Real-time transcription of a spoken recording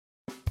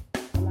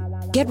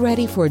Get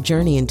ready for a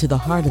journey into the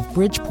heart of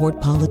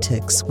Bridgeport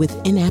politics with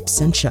In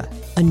Absentia,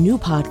 a new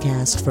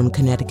podcast from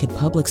Connecticut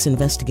Public's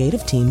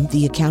investigative team,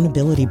 The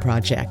Accountability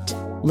Project.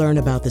 Learn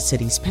about the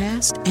city's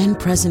past and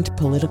present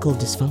political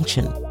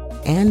dysfunction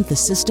and the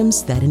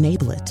systems that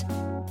enable it.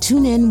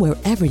 Tune in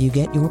wherever you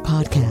get your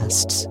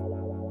podcasts.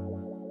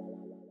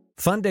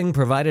 Funding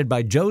provided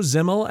by Joe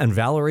Zimmel and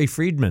Valerie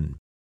Friedman.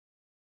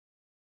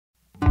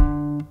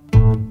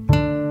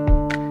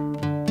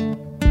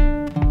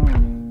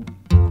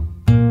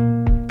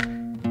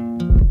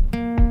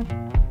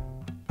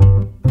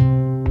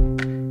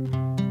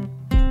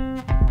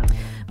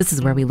 This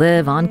is Where We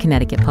Live on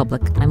Connecticut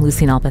Public. I'm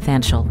Lucy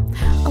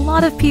Nalpathanchel. A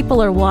lot of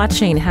people are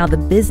watching how the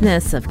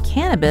business of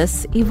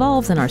cannabis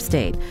evolves in our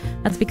state.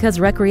 That's because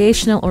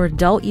recreational or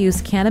adult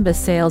use cannabis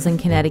sales in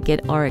Connecticut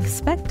are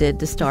expected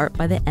to start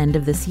by the end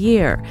of this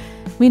year.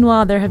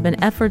 Meanwhile, there have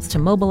been efforts to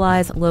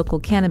mobilize local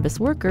cannabis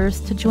workers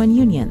to join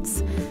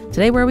unions.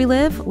 Today, Where We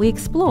Live, we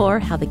explore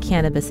how the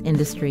cannabis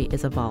industry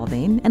is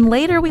evolving, and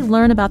later we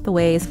learn about the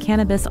ways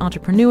cannabis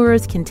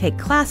entrepreneurs can take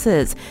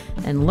classes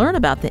and learn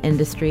about the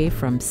industry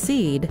from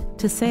seed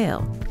to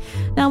sale.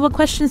 Now, what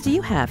questions do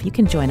you have? You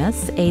can join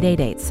us,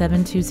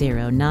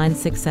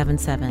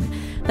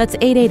 888-720-9677. That's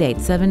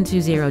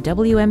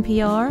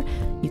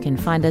 888-720-WNPR. You can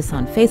find us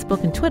on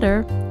Facebook and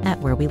Twitter at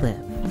Where We Live.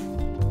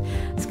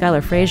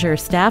 Skylar Frazier,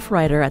 staff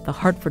writer at the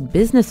Hartford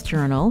Business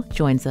Journal,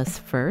 joins us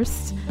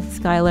first.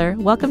 Skylar,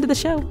 welcome to the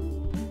show.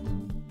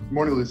 Good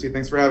morning, Lucy.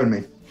 Thanks for having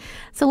me.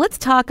 So let's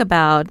talk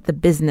about the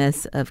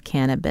business of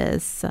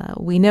cannabis.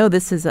 We know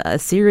this is a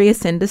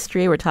serious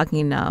industry. We're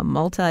talking a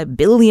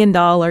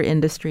multi-billion-dollar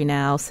industry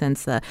now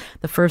since the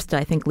first,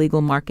 I think, legal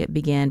market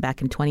began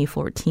back in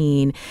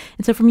 2014.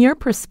 And so from your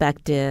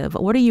perspective,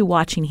 what are you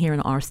watching here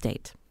in our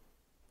state?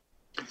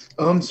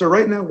 So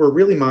right now, we're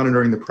really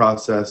monitoring the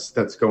process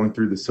that's going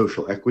through the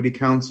Social Equity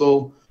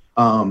Council.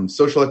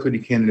 Social equity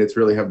candidates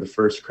really have the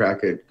first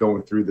crack at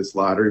going through this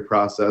lottery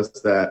process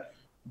that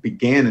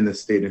began in the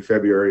state in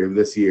February of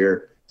this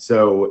year.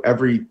 So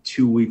every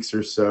 2 weeks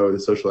or so, the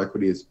Social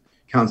Equity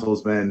Council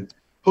has been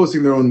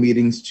hosting their own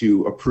meetings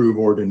to approve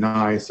or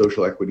deny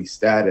social equity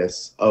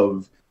status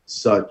of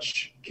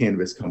such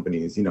cannabis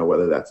companies,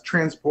 whether that's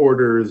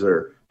transporters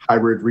or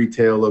hybrid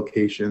retail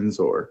locations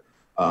or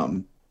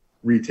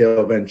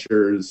retail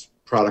ventures,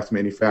 product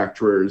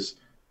manufacturers.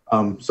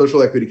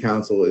 Social Equity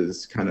Council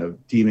is kind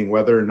of deeming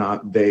whether or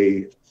not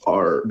they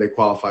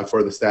qualify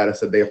for the status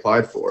that they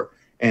applied for.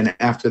 And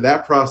after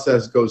that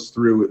process goes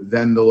through,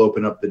 then they'll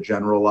open up the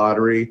general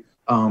lottery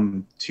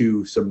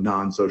to some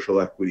non-social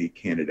equity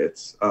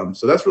candidates.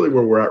 So that's really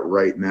where we're at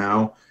right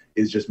now,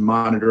 is just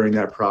monitoring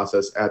that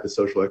process at the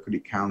Social Equity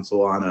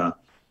Council on a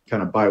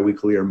kind of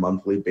biweekly or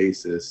monthly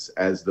basis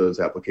as those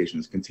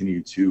applications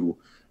continue to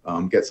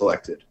get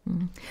selected.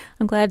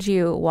 I'm glad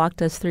you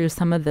walked us through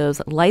some of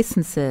those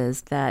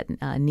licenses that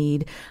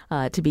need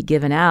to be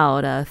given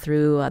out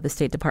through the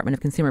State Department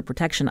of Consumer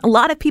Protection. A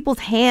lot of people's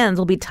hands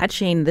will be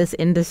touching this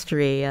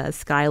industry,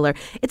 Skylar.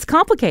 It's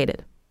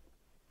complicated.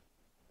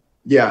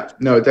 Yeah,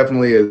 no, it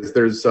definitely is.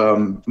 There's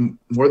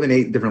more than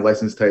 8 different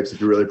license types if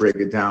you really break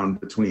it down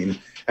between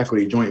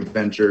equity joint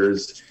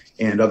ventures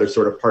and other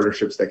sort of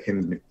partnerships that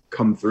can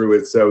come through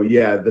it. So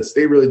yeah, the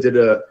state really did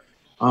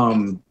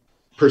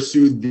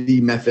pursued the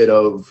method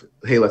of,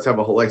 hey, let's have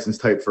a whole license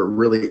type for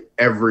really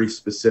every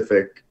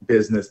specific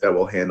business that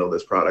will handle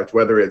this product,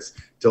 whether it's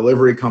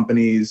delivery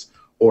companies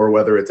or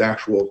whether it's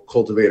actual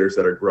cultivators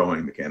that are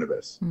growing the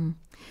cannabis.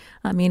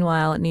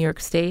 Meanwhile, New York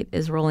State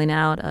is rolling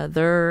out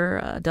their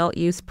adult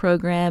use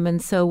program.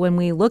 And so when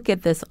we look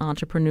at this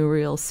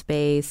entrepreneurial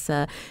space,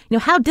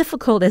 how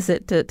difficult is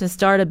it to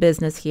start a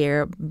business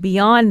here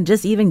beyond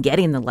just even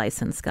getting the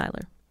license,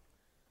 Skylar?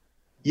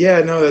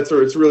 Yeah, no, it's a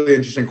really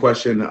interesting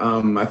question.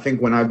 I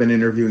think when I've been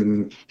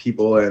interviewing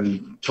people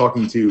and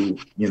talking to,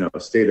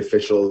 state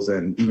officials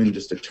and even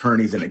just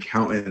attorneys and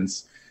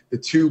accountants, the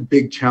 2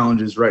 big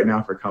challenges right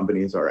now for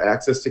companies are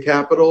access to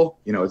capital.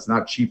 It's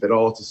not cheap at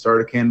all to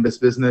start a cannabis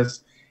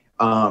business,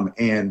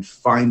 and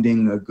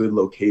finding a good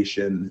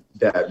location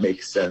that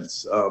makes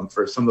sense.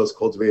 For some of those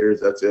cultivators,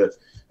 that's a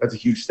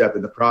huge step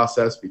in the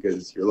process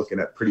because you're looking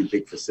at pretty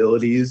big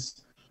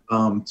facilities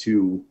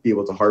to be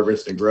able to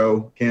harvest and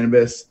grow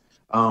cannabis.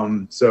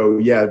 So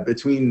yeah,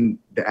 between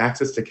the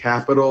access to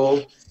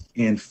capital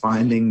and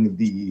finding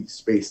the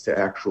space to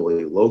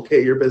actually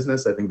locate your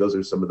business, I think those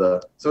are some of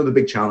the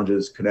big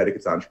challenges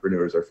Connecticut's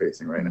entrepreneurs are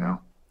facing right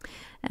now.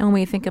 And when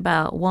we think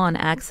about, one,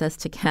 access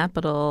to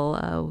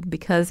capital,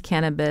 because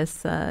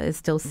cannabis is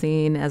still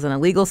seen as an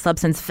illegal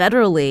substance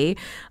federally,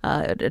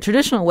 a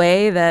traditional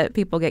way that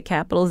people get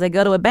capital is they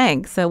go to a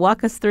bank. So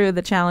walk us through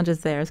the challenges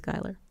there,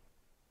 Skylar.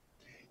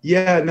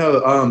 Yeah,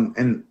 no,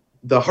 and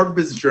the Hartford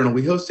Business Journal,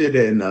 we hosted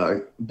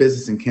a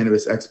Business and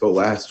Cannabis Expo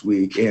last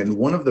week, and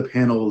one of the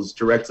panels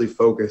directly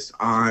focused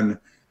on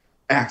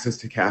access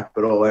to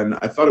capital. And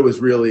I thought it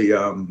was really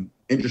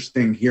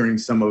interesting hearing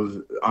some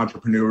of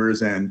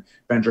entrepreneurs and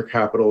venture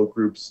capital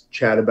groups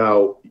chat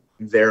about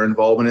their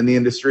involvement in the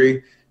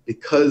industry,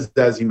 because,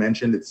 as you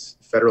mentioned, it's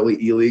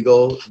federally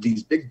illegal,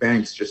 these big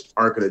banks just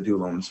aren't going to do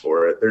loans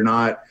for it. They're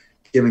not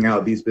giving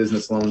out these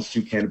business loans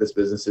to cannabis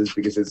businesses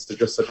because it's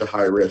just such a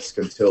high risk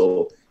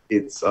until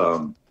it's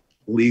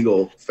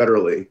legal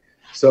federally.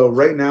 So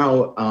right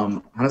now,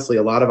 honestly,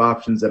 a lot of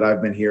options that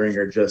I've been hearing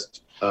are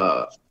just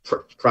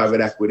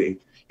private equity.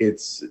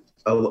 It's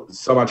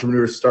some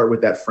entrepreneurs start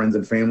with that friends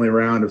and family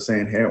round of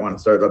saying, hey, I want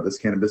to start up this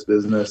cannabis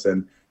business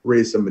and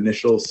raise some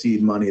initial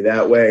seed money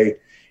that way.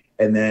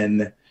 And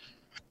then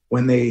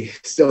when they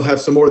still have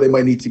some more they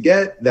might need to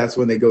get, that's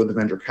when they go the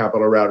venture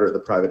capital route or the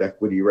private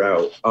equity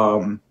route.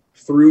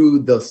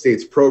 Through the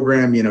state's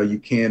program, you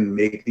can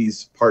make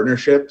these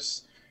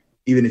partnerships,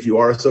 even if you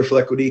are a social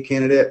equity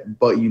candidate,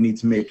 but you need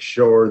to make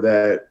sure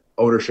that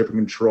ownership and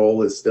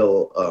control is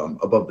still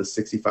above the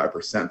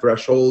 65%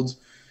 threshold.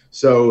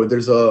 So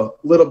there's a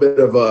little bit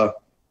of a,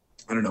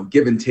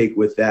 give and take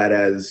with that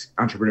as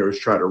entrepreneurs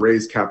try to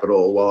raise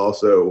capital while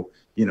also,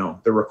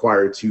 they're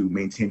required to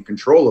maintain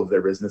control of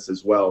their business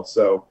as well.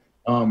 So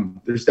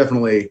there's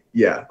definitely,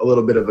 a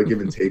little bit of a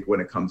give and take when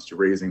it comes to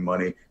raising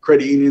money.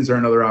 Credit unions are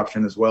another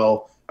option as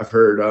well. I've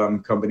heard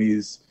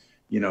companies,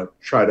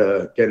 try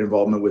to get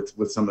involvement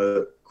with some of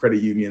the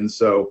credit unions.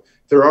 So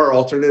there are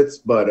alternates,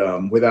 but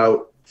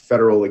without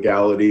federal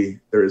legality,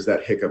 there is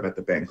that hiccup at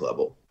the bank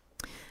level.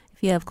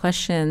 If you have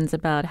questions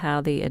about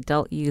how the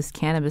adult use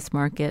cannabis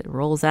market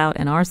rolls out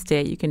in our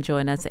state, you can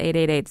join us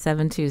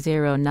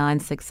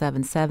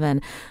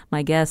 888-720-9677.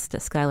 My guest,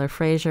 Skylar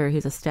Frazier,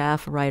 who's a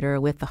staff writer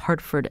with the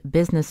Hartford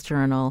Business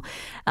Journal.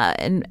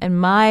 And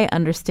my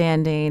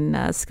understanding,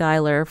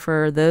 Skylar,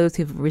 for those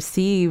who've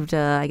received,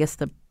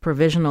 the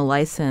provisional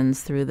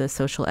license through the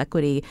Social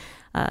Equity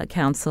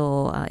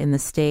Council in the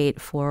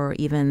state for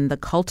even the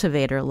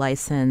cultivator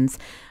license,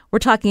 we're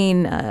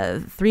talking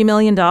 $3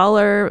 million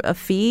a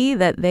fee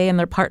that they and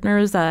their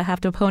partners have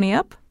to pony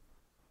up?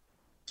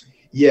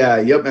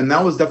 Yep. And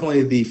that was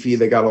definitely the fee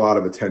that got a lot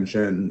of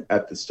attention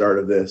at the start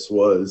of this.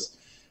 Was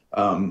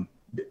a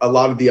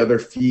lot of the other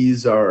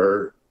fees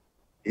are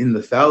in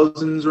the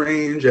thousands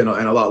range and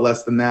a lot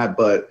less than that.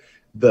 But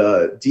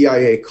the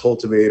DIA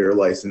cultivator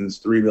license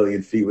 $3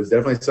 million fee was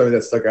definitely something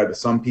that stuck out to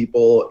some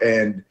people.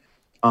 And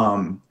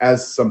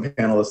as some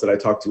panelists that I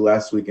talked to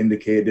last week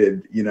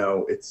indicated,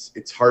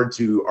 it's hard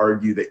to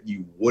argue that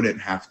you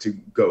wouldn't have to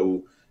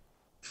go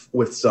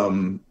with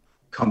some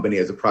company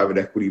as a private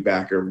equity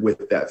backer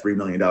with that $3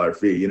 million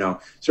fee.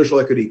 Social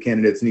equity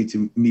candidates need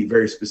to meet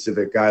very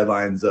specific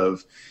guidelines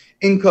of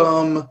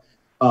income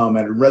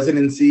and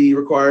residency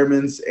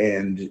requirements.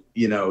 And,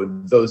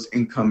 those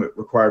income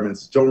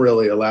requirements don't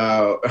really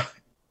allow,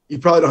 you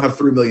probably don't have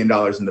 $3 million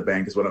in the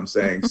bank is what I'm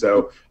saying.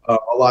 So a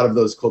lot of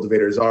those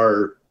cultivators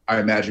are, I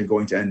imagine,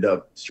 going to end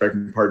up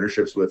striking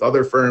partnerships with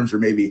other firms or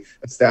maybe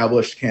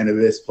established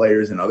cannabis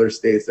players in other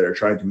states that are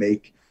trying to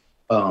make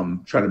a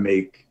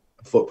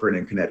footprint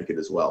in Connecticut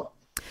as well.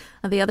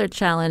 The other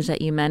challenge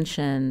that you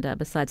mentioned,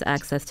 besides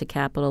access to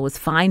capital, was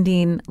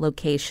finding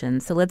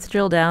locations. So let's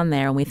drill down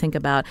there when we think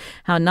about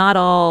how not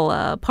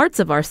all parts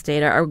of our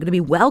state are going to be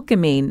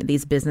welcoming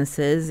these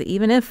businesses,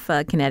 even if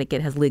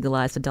Connecticut has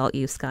legalized adult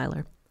use,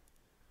 Skylar.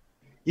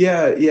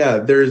 Yeah.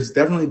 There's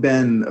definitely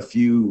been a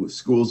few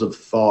schools of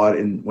thought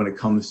when it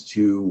comes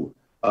to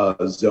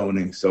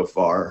zoning so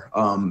far.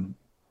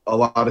 A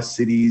lot of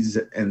cities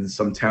and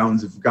some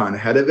towns have gone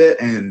ahead of it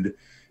and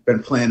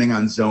been planning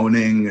on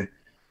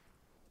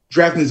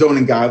drafting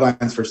zoning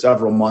guidelines for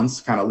several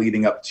months, kind of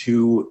leading up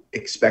to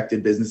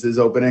expected businesses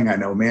opening. I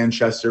know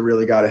Manchester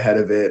really got ahead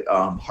of it.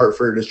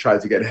 Hartford has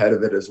tried to get ahead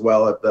of it as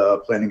well at the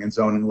planning and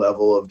zoning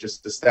level of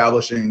just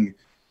establishing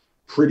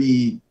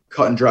pretty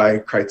cut and dry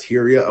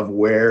criteria of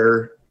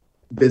where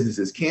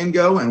businesses can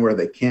go and where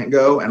they can't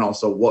go, and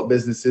also what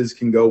businesses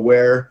can go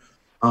where.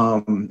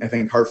 I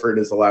think Hartford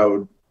has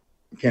allowed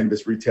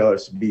cannabis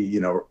retailers to be,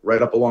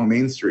 right up along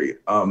Main Street.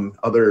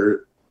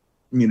 Other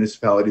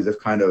municipalities have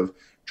kind of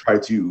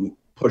tried to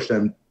push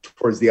them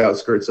towards the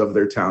outskirts of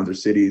their towns or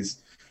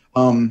cities.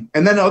 And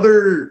then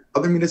other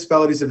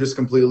municipalities have just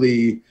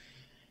completely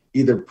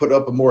either put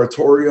up a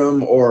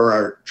moratorium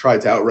or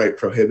tried to outright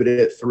prohibit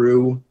it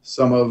through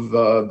some of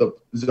the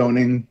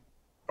zoning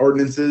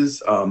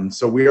ordinances.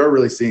 So we are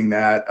really seeing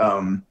that.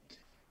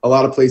 A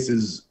lot of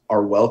places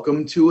are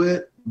welcome to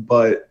it,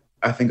 but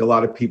I think a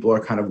lot of people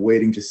are kind of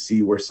waiting to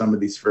see where some of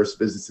these first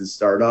businesses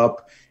start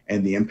up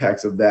and the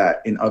impacts of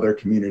that in other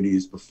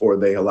communities before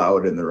they allow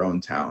it in their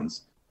own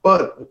towns.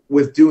 But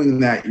with doing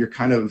that, you're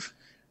kind of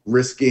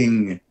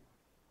risking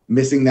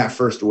missing that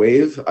first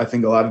wave. I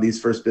think a lot of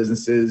these first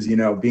businesses,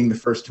 being the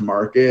first to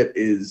market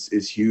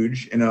is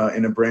huge in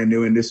a brand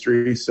new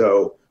industry.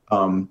 So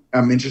I'm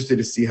interested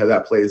to see how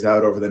that plays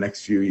out over the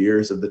next few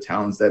years of the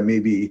towns that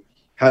maybe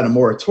had a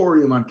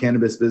moratorium on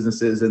cannabis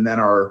businesses and then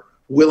are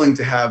willing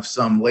to have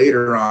some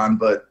later on,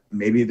 but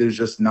maybe there's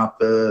just not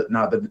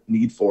the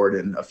need for it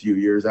in a few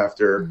years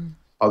after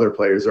other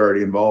players are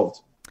already involved.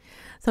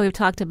 So we've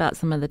talked about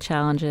some of the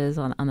challenges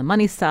on the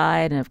money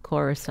side and, of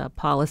course,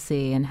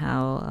 policy and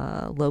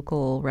how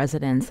local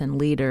residents and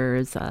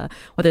leaders,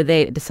 whether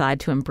they decide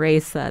to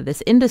embrace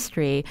this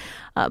industry.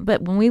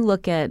 But when we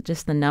look at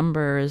just the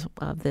numbers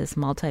of this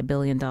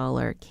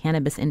multi-billion-dollar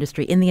cannabis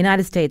industry in the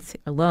United States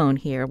alone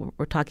here,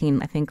 we're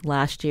talking, I think,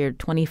 last year,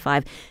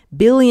 $25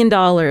 billion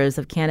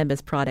of cannabis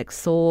products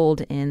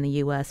sold in the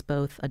U.S.,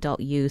 both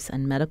adult use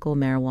and medical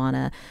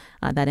marijuana.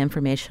 That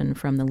information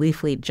from the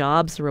Leafly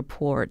Jobs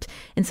Report.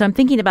 And so I'm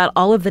thinking about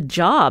all of the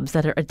jobs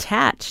that are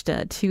attached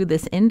to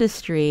this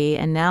industry,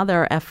 and now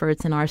there are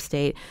efforts in our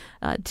state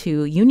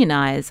to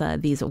unionize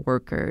these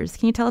workers.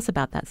 Can you tell us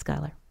about that,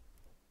 Skylar?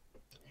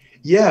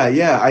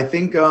 Yeah. I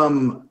think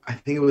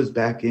it was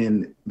back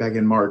in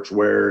March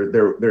where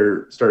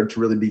there started to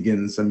really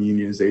begin some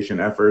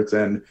unionization efforts,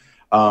 and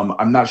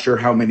I'm not sure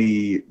how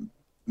many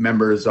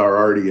members are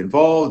already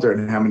involved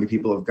or how many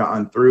people have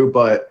gone through,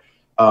 but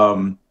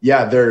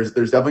there's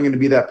definitely going to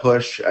be that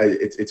push.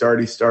 It's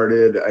already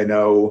started. I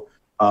know.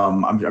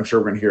 I'm sure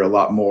we're going to hear a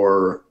lot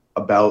more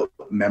about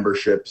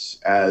memberships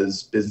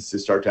as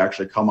businesses start to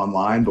actually come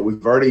online. But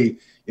we've already,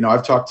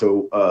 I've talked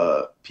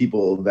to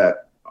people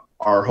that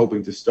are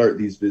hoping to start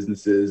these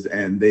businesses,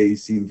 and they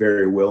seem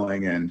very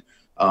willing and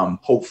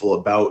hopeful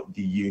about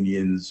the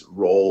union's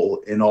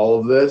role in all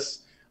of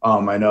this.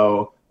 I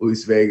know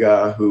Luis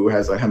Vega, who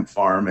has a hemp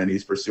farm and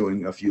he's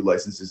pursuing a few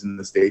licenses in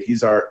the state. He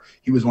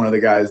was one of the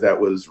guys that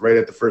was right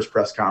at the first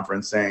press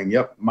conference saying,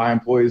 "Yep, my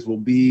employees will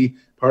be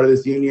part of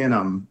this union.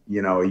 I'm,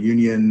 a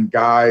union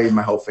guy.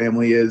 My whole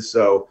family is."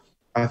 So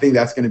I think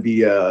that's going to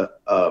be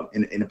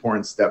an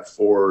important step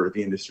for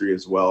the industry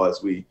as well,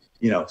 as we,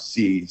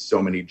 see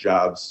so many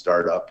jobs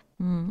start up.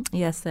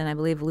 Yes, and I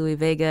believe Louis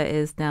Vega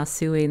is now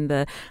suing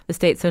the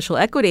State Social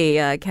Equity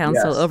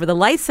Council over the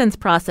license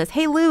process.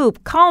 Hey, Lou,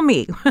 call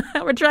me.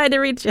 We're trying to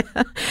reach you.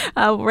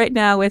 Right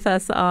now with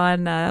us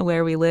on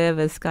Where We Live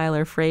is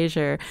Skylar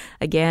Frazier,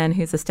 again,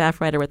 who's a staff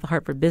writer with the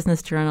Hartford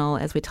Business Journal,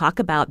 as we talk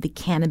about the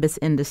cannabis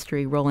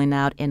industry rolling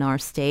out in our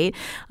state.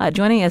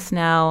 Joining us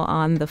now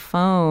on the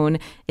phone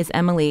is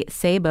Emily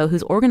Sabo,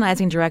 who's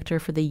organizing director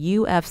for the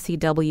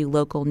UFCW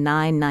Local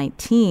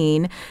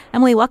 919.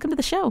 Emily, welcome to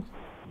the show.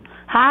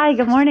 Hi,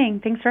 good morning.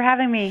 Thanks for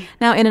having me.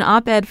 Now, in an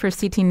op-ed for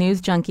CT News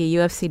Junkie,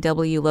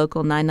 UFCW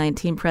Local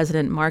 919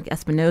 President Mark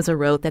Espinoza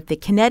wrote that the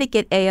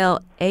Connecticut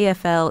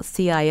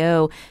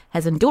AFL-CIO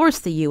has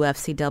endorsed the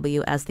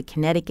UFCW as the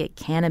Connecticut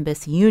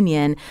Cannabis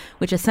Union,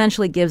 which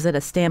essentially gives it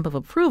a stamp of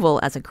approval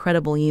as a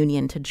credible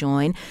union to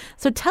join.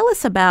 So tell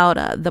us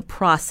about the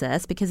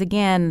process, because,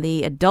 again,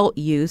 the adult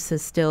use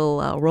is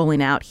still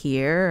rolling out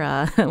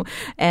here,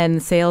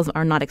 and sales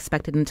are not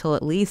expected until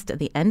at least at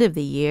the end of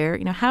the year.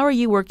 How are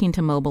you working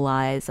to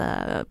mobilize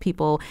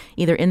people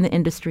either in the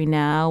industry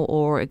now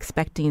or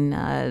expecting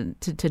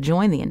to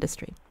join the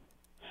industry?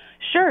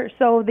 Sure.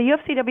 So the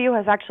UFCW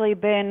has actually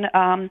been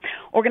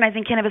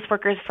organizing cannabis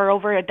workers for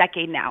over a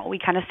decade now. We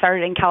kind of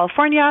started in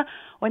California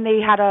when they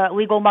had a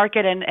legal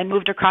market and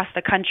moved across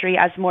the country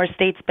as more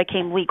states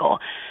became legal.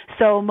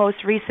 So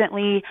most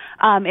recently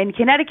in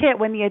Connecticut,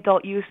 when the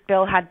adult use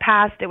bill had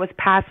passed, it was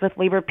passed with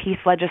labor peace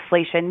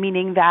legislation,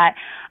 meaning that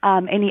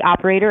any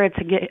operator,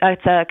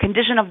 it's a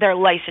condition of their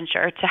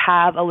licensure to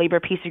have a labor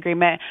peace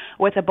agreement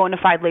with a bona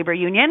fide labor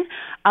union.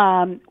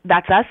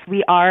 That's us.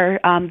 We are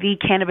the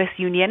cannabis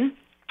union.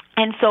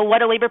 And so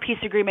what a labor peace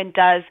agreement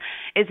does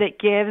is it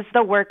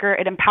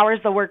empowers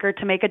the worker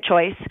to make a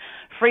choice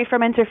free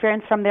from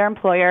interference from their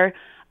employer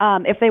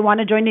if they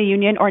want to join the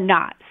union or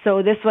not.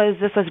 So this was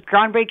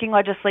groundbreaking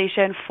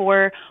legislation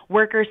for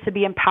workers to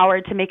be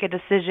empowered to make a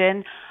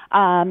decision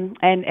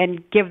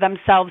and give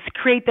themselves,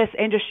 create this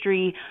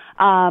industry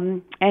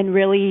and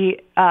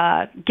really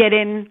get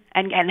in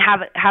and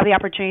have the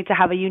opportunity to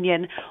have a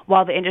union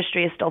while the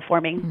industry is still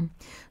forming. Mm-hmm.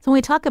 So when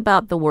we talk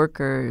about the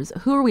workers,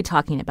 who are we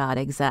talking about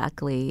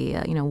exactly?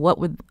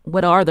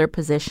 What are their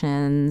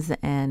positions?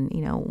 And,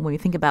 when we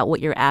think about what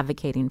you're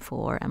advocating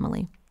for,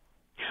 Emily?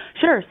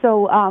 Sure.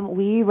 So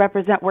we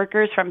represent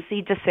workers from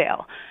seed to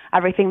sale,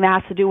 everything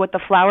that has to do with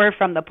the flower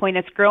from the point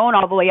it's grown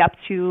all the way up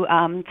to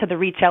the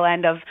retail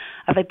end of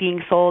it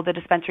being sold, the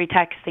dispensary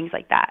techs, things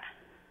like that.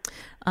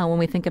 When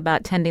we think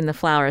about tending the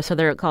flower, so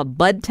they're called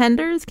bud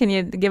tenders. Can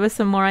you give us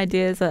some more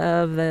ideas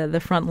of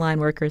the frontline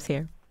workers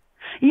here?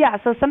 Yeah,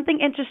 so something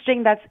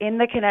interesting that's in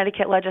the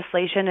Connecticut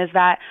legislation is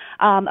that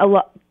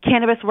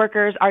cannabis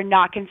workers are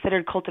not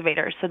considered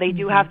cultivators, so they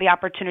do have the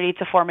opportunity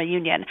to form a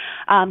union.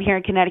 Here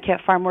in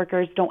Connecticut, farm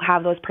workers don't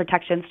have those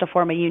protections to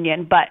form a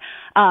union, but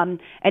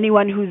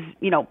anyone who's,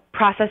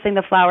 processing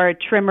the flower,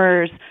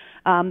 trimmers,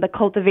 the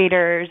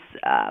cultivators,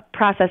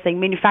 processing,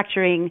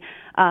 manufacturing,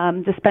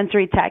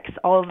 dispensary techs,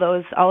 all of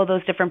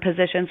those different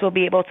positions will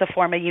be able to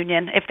form a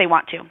union if they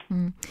want to.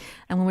 Mm.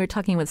 And when we were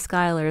talking with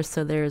Skylar,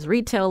 so there's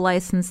retail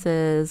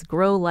licenses,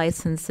 grow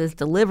licenses,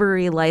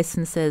 delivery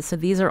licenses. So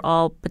these are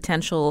all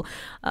potential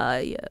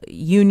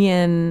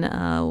union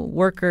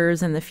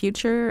workers in the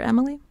future,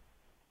 Emily?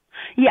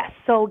 Yes.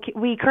 So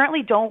we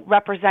currently don't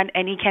represent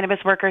any cannabis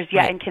workers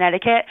yet in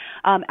Connecticut.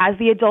 As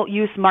the adult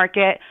use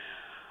market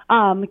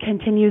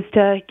continues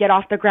to get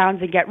off the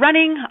grounds and get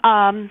running.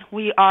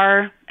 We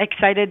are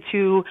excited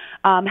to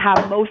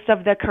have most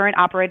of the current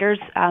operators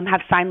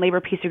have signed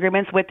labor peace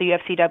agreements with the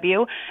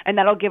UFCW, and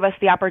that'll give us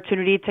the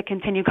opportunity to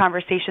continue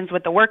conversations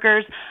with the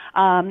workers,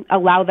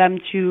 allow them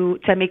to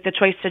make the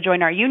choice to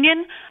join our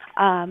union,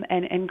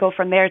 and go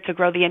from there to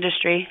grow the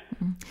industry.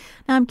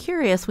 Now, I'm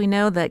curious. We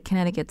know that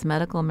Connecticut's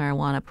medical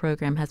marijuana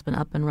program has been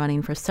up and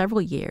running for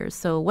several years.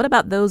 So what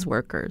about those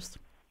workers?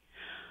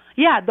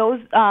 Yeah,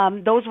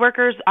 those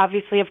workers,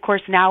 obviously, of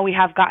course, now we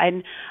have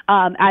gotten,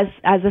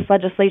 as this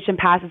legislation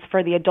passes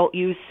for the adult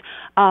use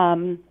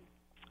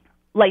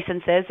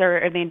licenses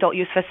or the adult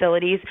use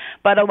facilities,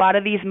 but a lot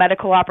of these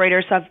medical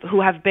operators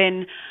who have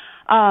been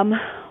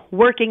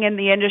working in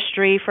the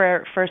industry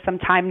for some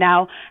time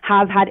now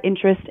have had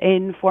interest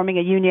in forming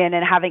a union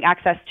and having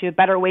access to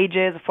better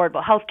wages,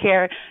 affordable health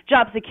care,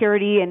 job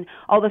security, and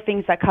all the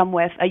things that come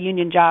with a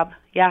union job.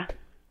 Yeah.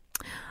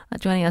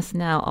 Joining us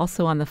now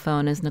also on the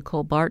phone is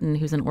Nicole Barton,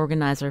 who's an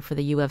organizer for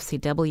the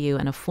UFCW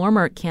and a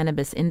former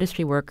cannabis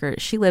industry worker.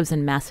 She lives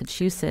in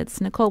Massachusetts.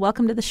 Nicole,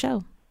 welcome to the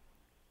show.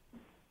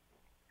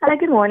 Hi,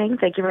 good morning.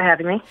 Thank you for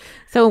having me.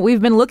 So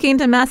we've been looking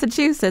to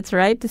Massachusetts,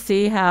 right, to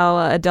see how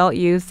adult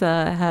use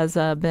has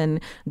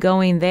been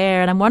going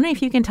there. And I'm wondering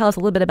if you can tell us a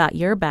little bit about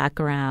your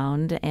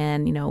background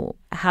and,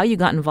 how you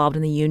got involved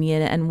in the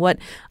union and what,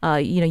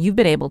 you've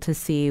been able to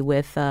see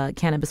with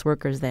cannabis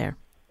workers there.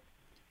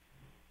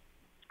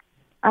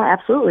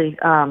 Absolutely.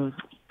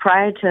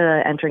 Prior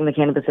to entering the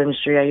cannabis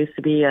industry, I used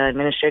to be an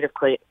administrative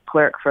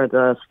clerk for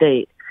the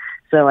state.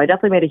 So I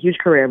definitely made a huge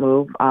career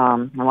move.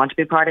 I wanted to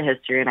be part of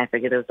history, and I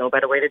figured there was no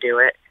better way to do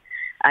it.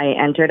 I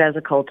entered as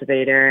a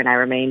cultivator, and I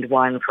remained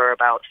one for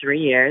about 3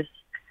 years.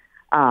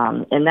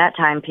 In that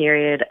time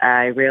period,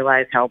 I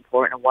realized how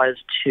important it was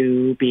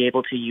to be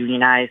able to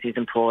unionize these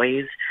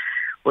employees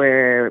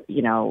where,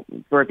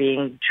 we're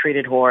being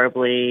treated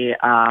horribly.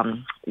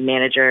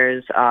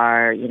 Managers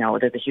are,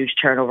 there's a huge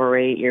turnover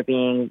rate. You're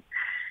being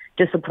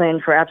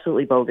disciplined for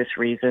absolutely bogus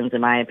reasons,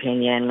 in my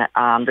opinion.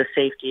 The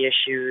safety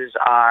issues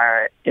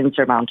are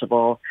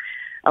insurmountable.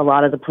 A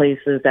lot of the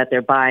places that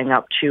they're buying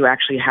up to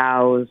actually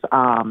house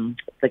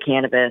the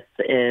cannabis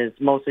is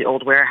mostly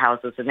old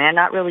warehouses, and they're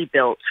not really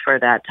built for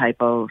that type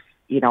of,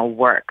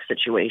 work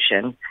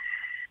situation.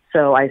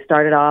 So I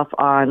started off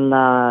on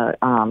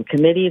the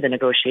committee, the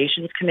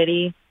negotiations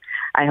committee.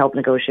 I helped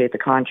negotiate the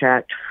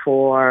contract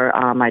for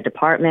my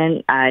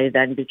department. I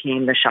then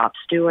became the shop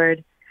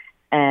steward.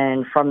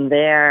 And from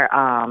there,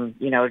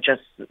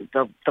 just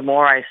the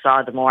more I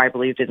saw, the more I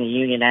believed in the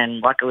union.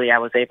 And luckily, I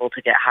was able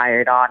to get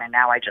hired on. And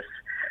now I just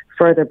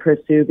further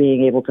pursue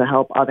being able to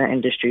help other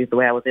industries the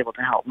way I was able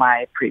to help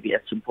my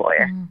previous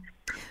employer.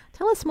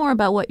 Tell us more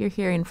about what you're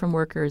hearing from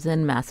workers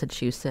in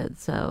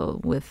Massachusetts,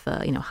 with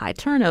high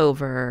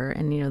turnover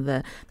and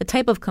the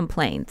type of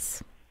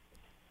complaints.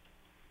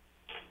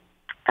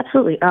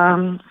 Absolutely.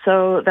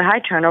 So the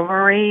high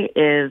turnover rate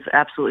is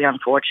absolutely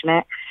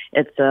unfortunate.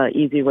 It's an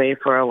easy way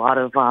for a lot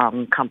of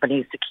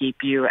companies to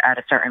keep you at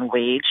a certain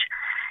wage.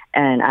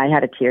 And I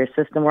had a tier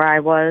system where I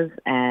was,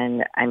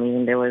 and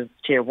there was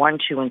tier 1,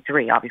 2, and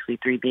 3. Obviously,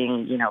 3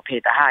 being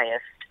paid the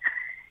highest.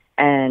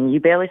 And you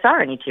barely saw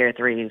any tier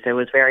 3s. It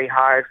was very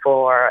hard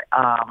for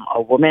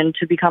a woman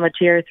to become a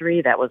tier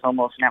 3. That was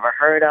almost never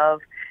heard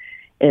of.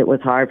 It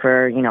was hard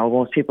for,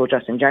 most people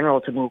just in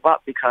general to move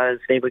up because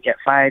they would get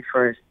fired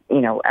for,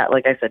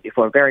 like I said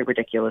before, very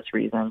ridiculous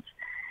reasons.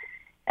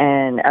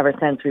 And ever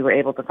since we were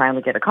able to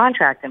finally get a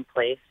contract in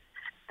place,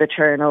 the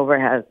turnover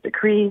has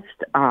decreased.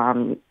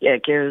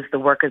 It gives the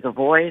workers a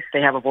voice.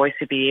 They have a voice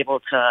to be able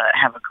to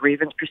have a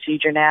grievance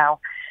procedure now,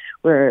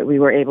 where we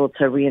were able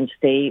to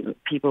reinstate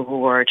people who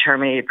were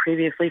terminated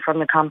previously from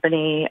the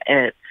company.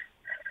 It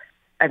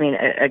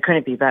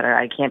couldn't be better.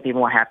 I can't be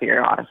more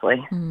happier,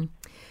 honestly.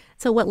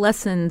 So what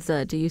lessons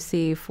do you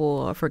see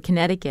for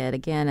Connecticut,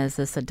 again, as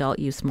this adult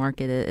use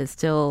market is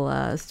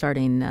still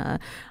starting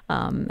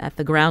at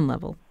the ground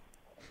level?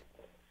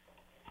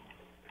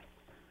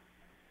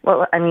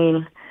 Well,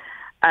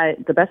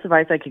 the best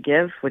advice I could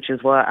give, which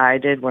is what I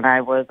did when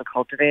I was a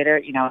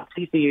cultivator,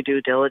 please do your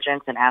due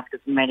diligence and ask as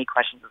many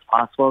questions as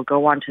possible.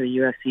 Go onto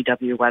the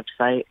UFCW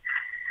website.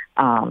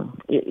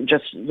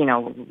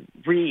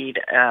 Read,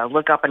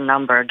 look up a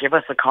number, give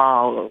us a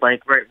call.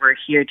 Like, we're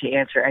here to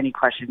answer any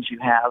questions you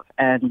have,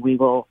 and we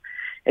will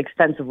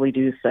extensively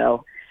do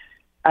so.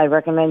 I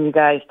recommend you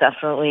guys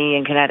definitely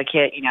in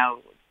Connecticut,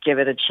 give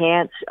it a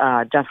chance.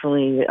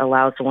 Definitely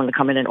allow someone to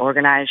come in and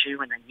organize you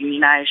and then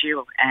unionize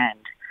you and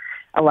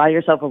allow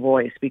yourself a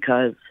voice,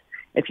 because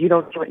if you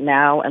don't do it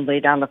now and lay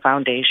down the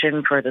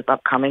foundation for this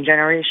upcoming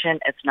generation,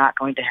 it's not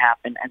going to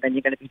happen, and then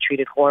you're going to be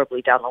treated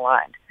horribly down the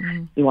line.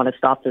 You want to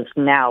stop this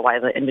now while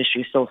the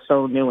industry is still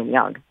so new and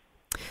young.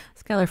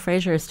 Skylar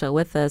Frazier is still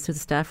with us, who's a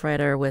staff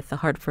writer with the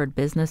Hartford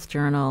Business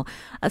Journal.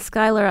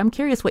 Skylar, I'm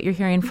curious what you're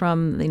hearing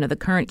from the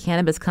current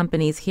cannabis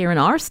companies here in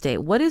our state.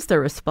 What is their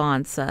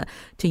response to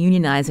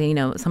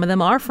unionizing? Some of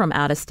them are from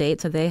out of state,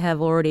 so they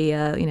have already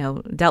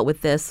dealt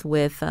with this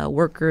with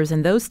workers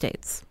in those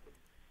states.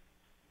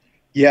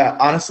 Yeah,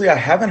 honestly, I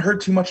haven't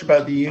heard too much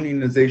about the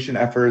unionization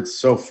efforts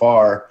so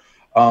far.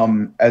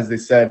 As they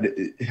said,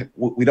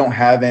 we don't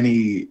have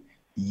any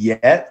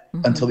yet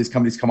until these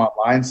companies come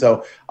online.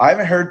 So I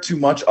haven't heard too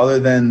much other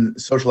than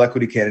social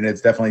equity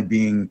candidates definitely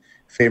being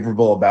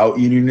favorable about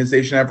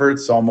unionization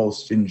efforts,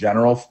 almost in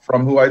general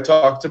from who I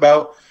talked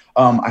about.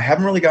 I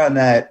haven't really gotten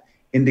that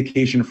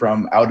indication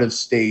from out of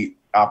state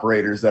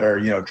operators that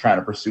are, trying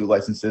to pursue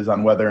licenses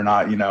on whether or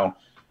not,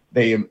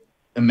 they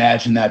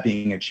imagine that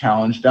being a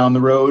challenge down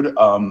the road.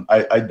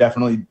 I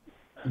definitely,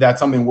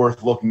 that's something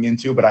worth looking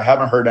into, but I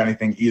haven't heard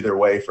anything either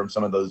way from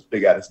some of those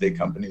big out-of-state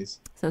companies.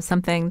 So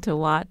something to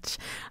watch.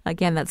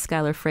 Again, that's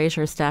Skylar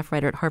Frazier, staff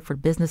writer at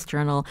Hartford Business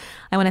Journal.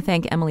 I want to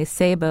thank Emily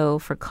Sabo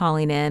for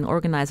calling in,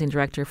 organizing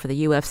director for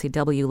the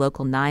UFCW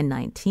Local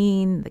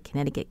 919, the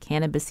Connecticut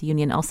Cannabis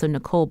Union. Also,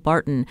 Nicole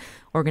Barton,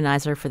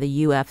 organizer for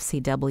the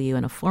UFCW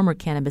and a former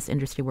cannabis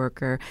industry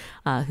worker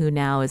who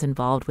now is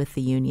involved with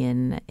the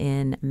union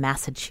in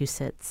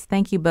Massachusetts.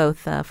 Thank you both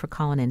for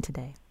calling in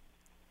today.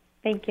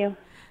 Thank you.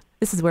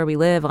 This is Where We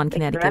Live on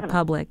Connecticut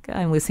Public.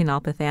 I'm Lucy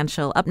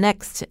Nalpathanchel. Up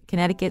next,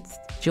 Connecticut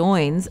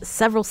joins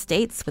several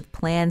states with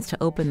plans to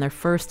open their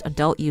first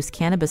adult-use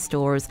cannabis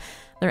stores.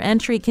 Their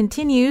entry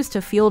continues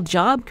to fuel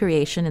job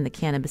creation in the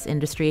cannabis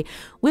industry.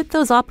 With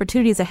those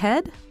opportunities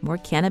ahead, more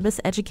cannabis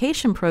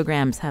education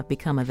programs have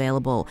become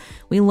available.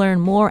 We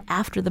learn more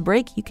after the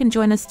break. You can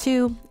join us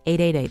too,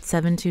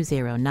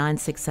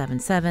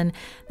 888-720-9677.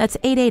 That's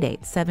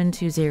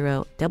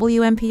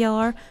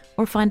 888-720-WNPR,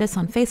 or find us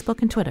on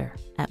Facebook and Twitter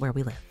at Where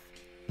We Live.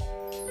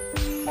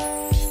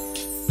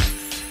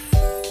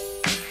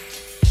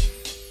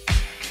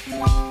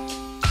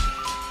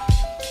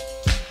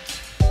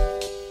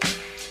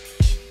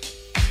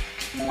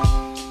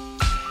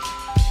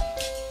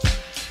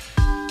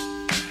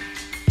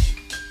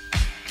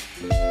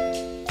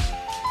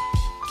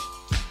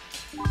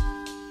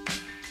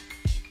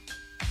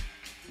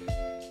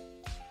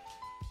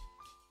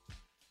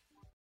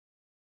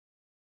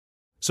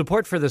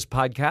 Support for this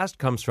podcast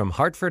comes from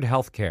Hartford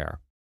Healthcare.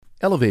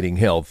 Elevating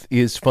Health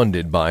is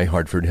funded by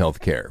Hartford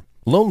Healthcare.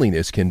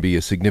 Loneliness can be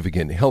a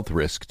significant health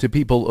risk to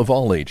people of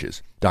all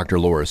ages. Dr.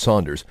 Laura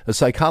Saunders, a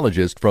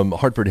psychologist from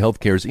Hartford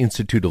Healthcare's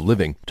Institute of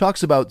Living,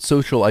 talks about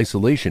social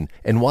isolation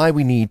and why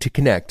we need to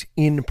connect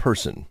in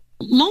person.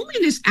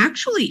 Loneliness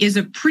actually is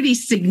a pretty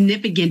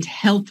significant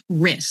health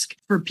risk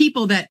for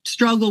people that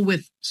struggle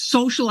with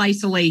social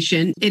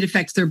isolation. It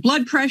affects their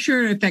blood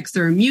pressure, it affects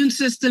their immune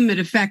system, it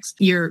affects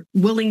your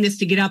willingness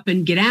to get up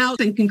and get out,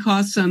 and can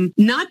cause some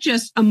not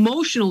just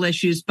emotional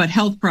issues, but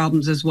health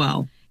problems as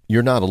well.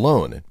 You're not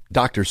alone.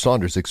 Dr.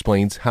 Saunders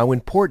explains how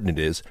important it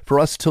is for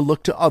us to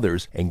look to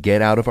others and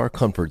get out of our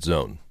comfort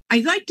zone. I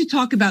like to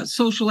talk about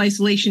social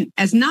isolation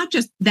as not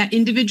just that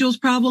individual's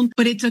problem,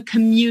 but it's a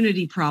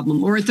community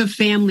problem or it's a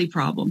family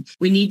problem.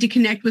 We need to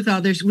connect with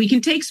others. We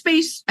can take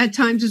space at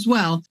times as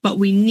well, but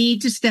we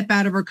need to step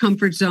out of our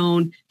comfort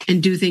zone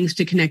and do things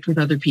to connect with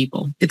other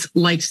people. It's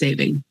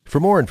life-saving. For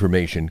more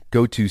information,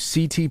 go to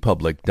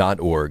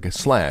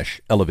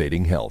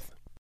ctpublic.org/elevatinghealth.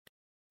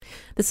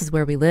 This is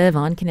Where We Live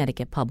on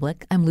Connecticut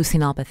Public. I'm Lucy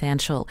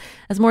Nalpathanchel.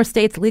 As more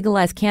states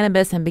legalize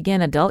cannabis and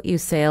begin adult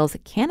use sales,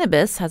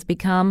 cannabis has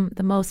become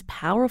the most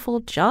powerful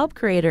job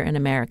creator in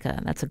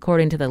America. That's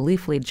according to the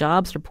Leafly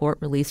Jobs Report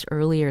released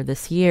earlier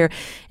this year.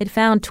 It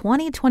found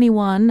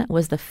 2021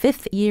 was the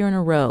fifth year in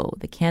a row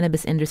the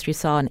cannabis industry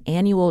saw an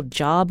annual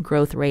job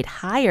growth rate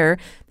higher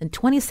than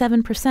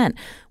 27%,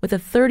 with a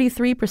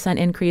 33%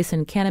 increase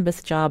in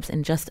cannabis jobs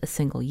in just a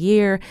single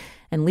year.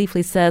 And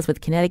Leafly says with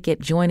Connecticut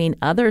joining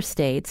other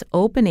states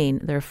opening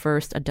their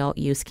first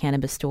adult-use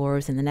cannabis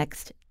stores in the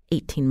next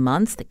 18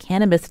 months, the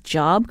cannabis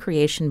job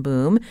creation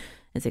boom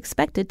is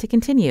expected to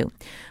continue.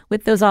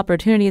 With those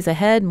opportunities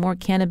ahead, more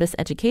cannabis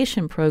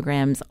education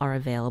programs are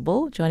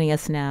available. Joining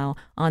us now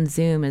on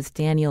Zoom is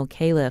Daniel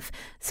Califf,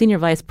 Senior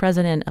Vice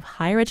President of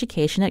Higher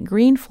Education at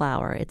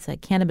Greenflower. It's a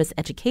cannabis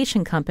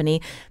education company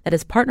that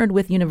has partnered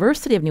with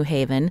University of New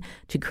Haven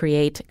to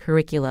create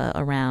curricula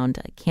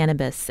around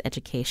cannabis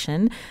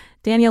education.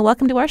 Daniel,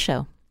 welcome to our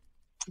show.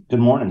 Good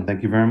morning.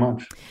 Thank you very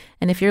much.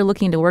 And if you're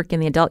looking to work in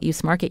the adult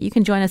use market, you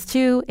can join us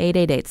too,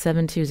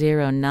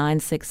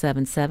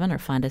 888-720-9677, or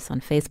find us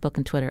on Facebook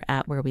and Twitter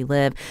at Where We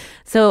Live.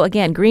 So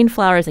again,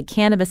 Greenflower is a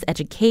cannabis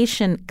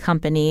education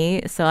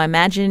company. So I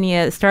imagine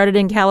you started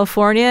in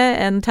California,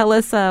 and tell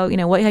us,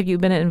 what have you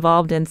been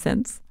involved in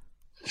since?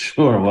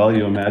 Sure. Well,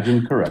 you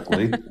imagined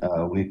correctly.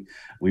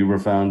 We were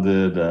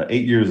founded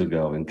 8 years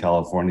ago in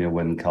California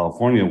when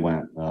California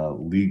went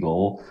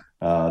legal.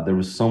 There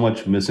was so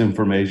much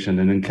misinformation.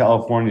 And in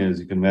California, as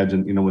you can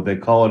imagine, what they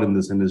call it in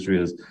this industry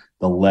is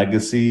the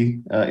legacy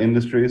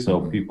industry.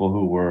 So people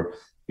who were,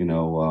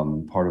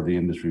 part of the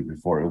industry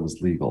before it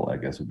was legal, I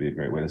guess would be a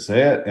great way to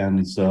say it.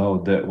 And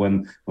so that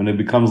when it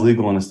becomes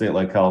legal in a state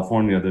like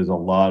California, there's a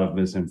lot of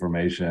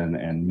misinformation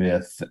and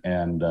myth.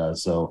 And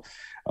so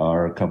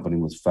our company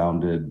was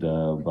founded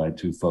by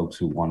two folks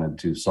who wanted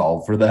to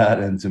solve for that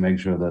and to make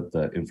sure that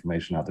the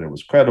information out there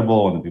was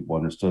credible and that people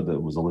understood that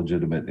it was a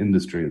legitimate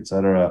industry, et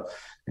cetera,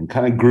 and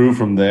kind of grew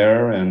from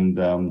there. And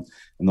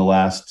in the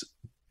last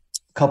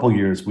couple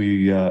years,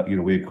 we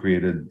had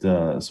created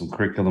some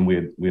curriculum.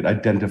 We had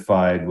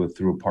identified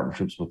through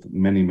partnerships with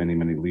many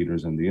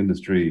leaders in the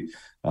industry,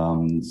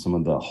 some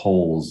of the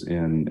holes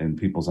in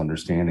people's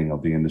understanding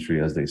of the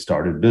industry as they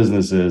started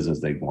businesses,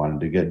 as they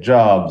wanted to get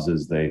jobs,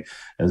 as they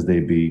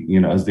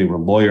were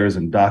lawyers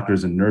and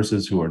doctors and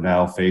nurses who are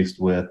now faced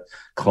with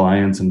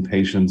clients and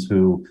patients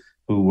who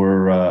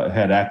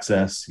had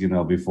access,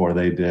 before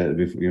they did,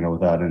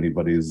 without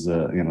anybody's,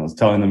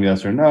 telling them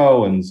yes or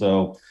no. And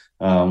so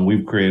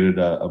we've created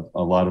a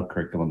lot of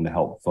curriculum to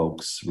help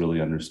folks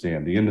really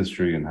understand the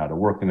industry and how to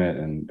work in it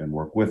and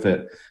work with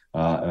it.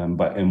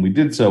 And we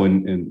did so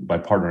by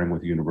partnering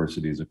with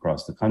universities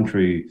across the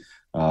country,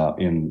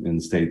 in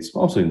states,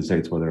 mostly in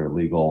states where they're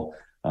illegal,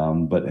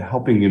 but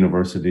helping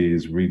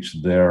universities reach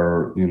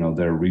their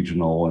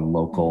regional and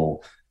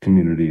local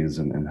communities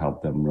and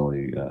help them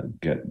really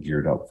get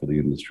geared up for the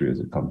industry as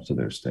it comes to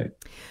their state.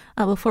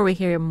 Before we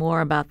hear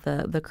more about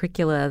the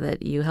curricula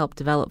that you helped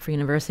develop for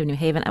University of New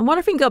Haven, I wonder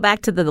if we can go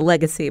back to the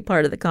legacy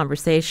part of the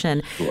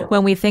conversation. Sure.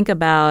 When we think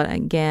about,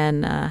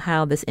 again,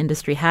 how this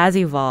industry has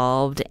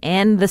evolved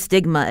and the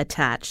stigma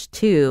attached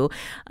to,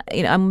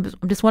 I'm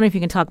just wondering if you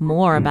can talk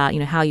more about,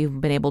 how you've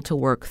been able to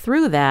work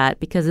through that,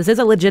 because this is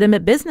a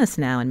legitimate business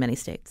now in many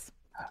states.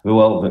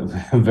 Well,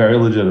 very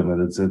legitimate.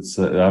 It's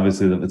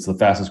obviously it's the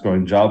fastest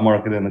growing job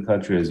market in the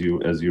country, as you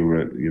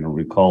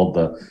recalled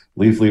the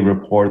Leafly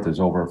report. There's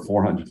over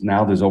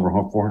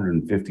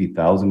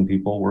 450,000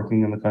 people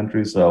working in the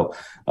country. So,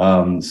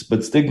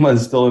 but stigma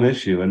is still an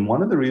issue. And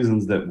one of the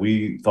reasons that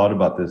we thought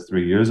about this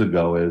 3 years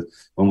ago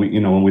is when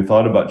we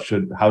thought about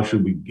how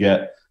should we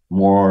get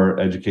more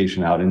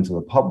education out into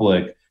the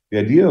public. The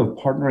idea of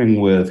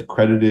partnering with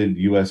accredited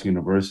U.S.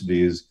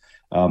 universities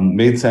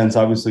made sense,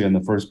 obviously, in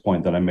the first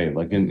point that I made.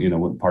 Like,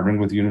 partnering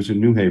with the University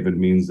of New Haven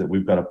means that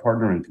we've got a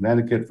partner in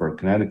Connecticut for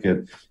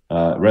Connecticut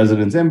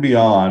residents and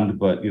beyond,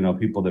 but,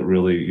 people that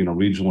really,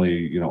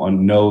 regionally,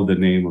 know the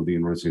name of the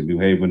University of New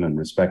Haven and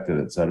respect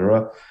it, et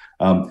cetera.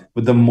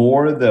 But the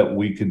more that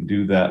we could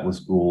do that with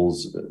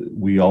schools,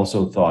 we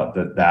also thought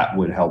that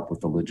would help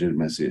with the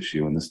legitimacy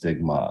issue and the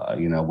stigma.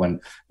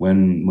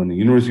 When the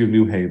University of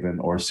New Haven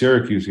or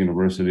Syracuse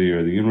University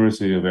or the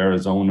University of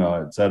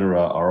Arizona, et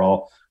cetera,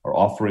 are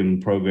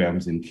offering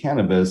programs in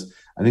cannabis,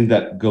 I think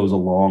that goes a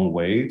long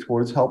way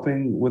towards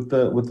helping with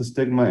the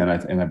stigma,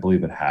 and I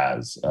believe it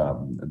has.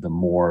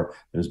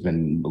 There's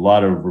been a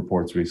lot of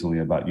reports recently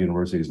about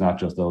universities, not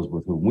just those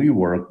with whom we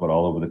work, but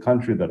all over the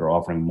country, that are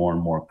offering more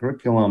and more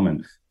curriculum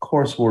and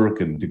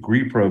coursework and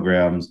degree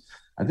programs.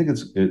 I think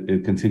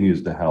it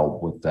continues to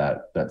help with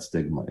that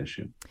stigma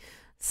issue.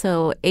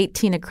 So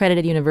 18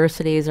 accredited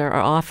universities are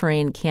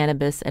offering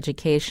cannabis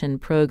education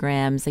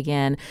programs.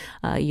 Again,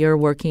 you're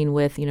working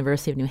with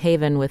University of New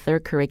Haven with their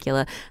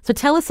curricula. So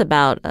tell us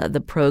about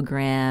the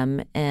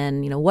program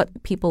and,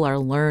 what people are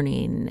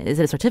learning. Is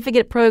it a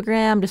certificate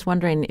program? Just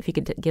wondering if you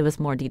could give us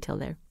more detail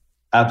there.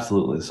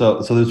 Absolutely.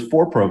 So there's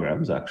 4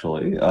 programs,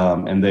 actually,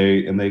 and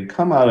they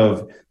come out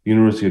of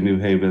University of New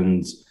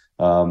Haven's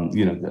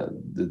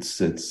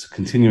it's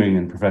continuing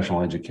and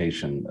professional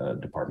education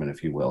department,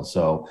 if you will.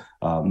 So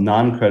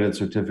non-credit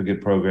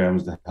certificate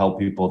programs to help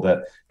people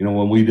that,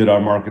 when we did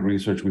our market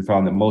research, we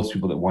found that most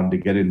people that wanted to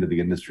get into the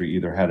industry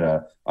either had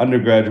a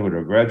undergraduate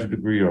or graduate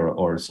degree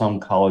or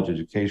some college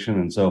education.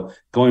 And so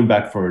going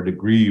back for a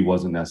degree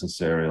wasn't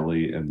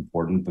necessarily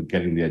important, but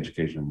getting the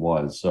education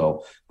was.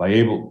 So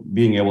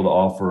being able to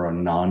offer a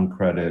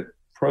non-credit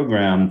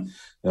program,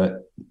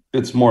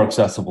 it's more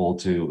accessible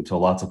to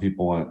lots of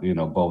people,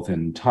 both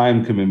in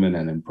time commitment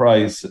and in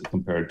price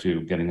compared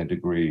to getting a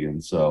degree.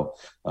 And so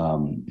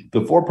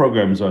the 4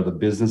 programs are the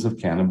business of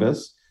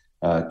cannabis,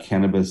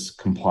 cannabis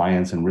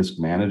compliance and risk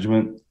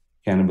management,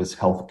 cannabis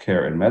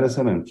healthcare and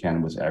medicine, and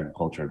cannabis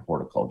agriculture and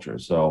horticulture.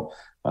 So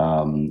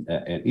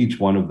and each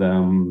one of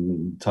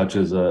them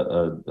touches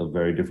a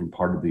very different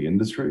part of the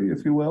industry,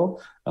 if you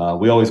will.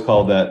 We always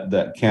call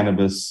that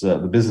cannabis,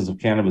 the business of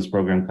cannabis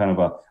program, kind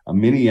of a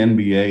mini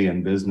MBA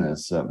in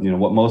business.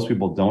 What most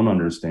people don't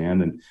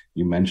understand, and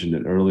you mentioned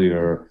it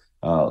earlier,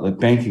 like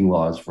banking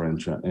laws, for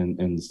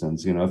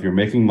instance, if you're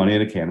making money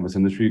in a cannabis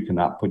industry, you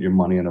cannot put your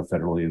money in a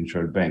federally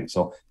insured bank.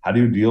 So how do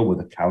you deal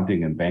with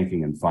accounting and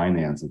banking and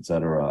finance, et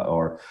cetera?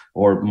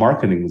 Or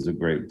marketing is a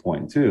great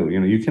point too.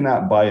 You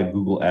cannot buy a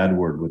Google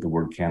AdWord with the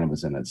word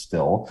cannabis in it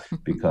still,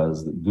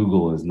 because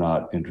Google is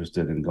not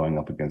interested in going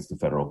up against the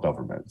federal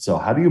government. So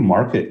how do you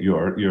market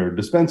your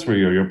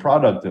dispensary or your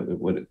product,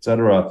 et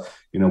cetera?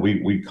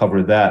 We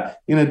cover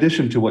that in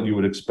addition to what you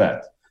would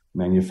expect: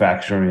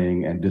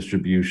 manufacturing and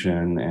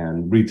distribution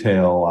and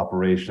retail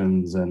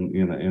operations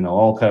and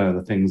all kind of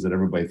the things that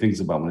everybody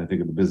thinks about when they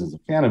think of the business of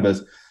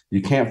cannabis.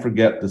 You can't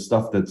forget the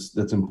stuff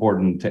that's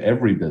important to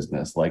every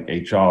business, like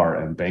HR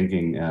and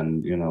banking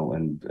and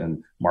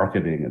and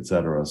marketing, et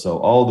cetera. So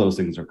all those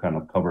things are kind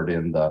of covered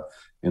in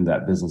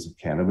that business of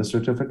cannabis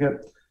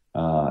certificate.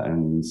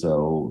 And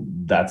so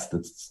that's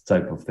the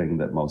type of thing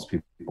that most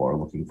people are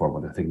looking for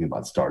when they're thinking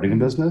about starting a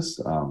business.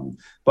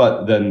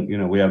 But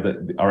then, we have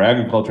our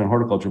agriculture and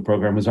horticulture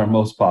program is our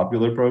most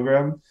popular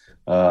program.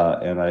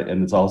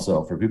 And it's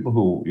also for people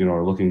who,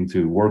 are looking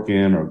to work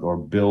in or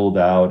build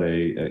out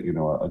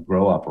a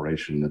grow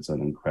operation. It's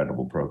an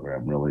incredible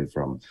program, really,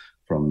 from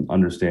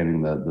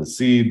understanding the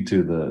seed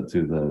to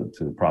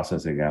the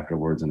processing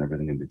afterwards and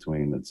everything in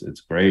between.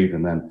 It's great.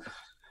 And then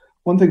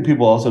one thing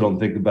people also don't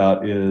think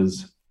about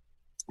is,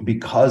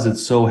 because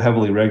it's so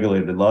heavily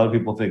regulated, a lot of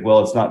people think,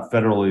 well, it's not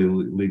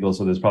federally legal,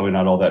 so there's probably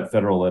not all that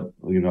federal,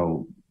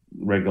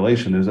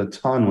 regulation. There's a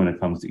ton when it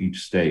comes to each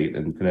state,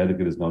 and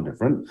Connecticut is no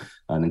different,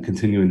 and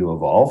continuing to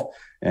evolve.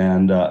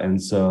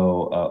 And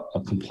so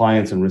a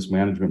compliance and risk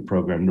management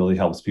program really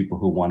helps people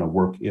who want to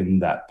work in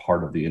that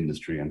part of the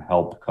industry and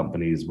help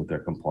companies with their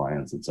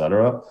compliance, et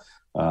cetera.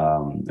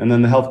 And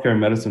then the healthcare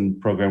medicine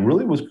program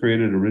really was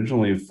created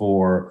originally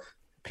for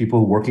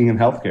people working in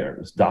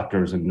healthcare,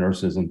 doctors and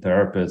nurses and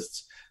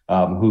therapists,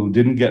 who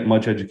didn't get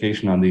much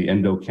education on the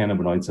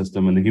endocannabinoid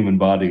system in the human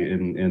body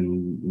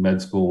in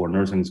med school or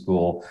nursing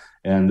school.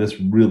 And this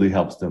really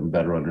helps them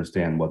better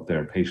understand what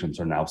their patients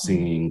are now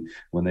seeing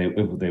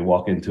if they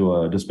walk into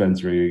a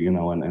dispensary,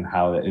 and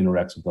how it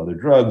interacts with other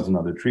drugs and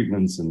other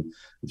treatments. And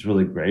it's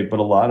really great. But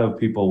a lot of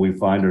people we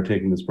find are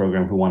taking this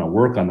program who want to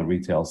work on the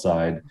retail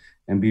side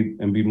and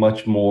be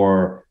much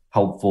more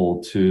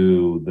helpful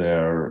to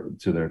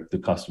the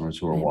customers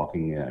who are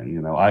walking in.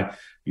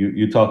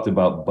 You talked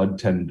about bud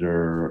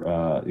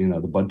tender,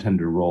 the bud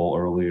tender role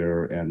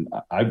earlier, and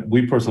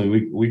we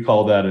personally we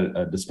call that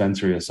a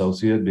dispensary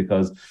associate,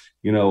 because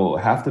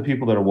half the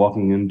people that are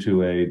walking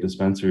into a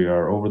dispensary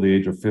are over the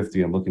age of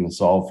 50 and looking to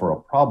solve for a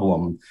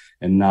problem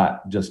and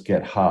not just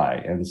get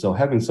high. And so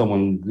having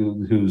someone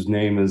whose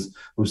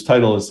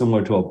title is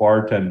similar to a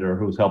bartender,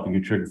 who's helping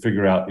you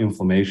figure out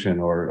inflammation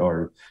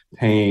or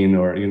pain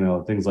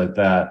or things like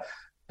that,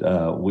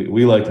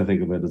 we like to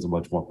think of it as a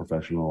much more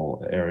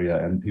professional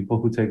area. And people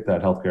who take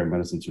that healthcare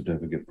medicine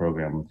certificate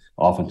program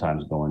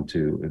oftentimes go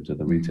into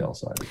the retail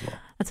side as well.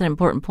 That's an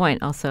important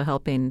point, also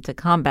helping to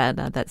combat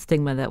that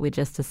stigma that we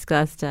just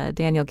discussed.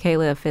 Daniel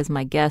Califf is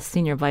my guest,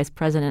 Senior Vice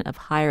President of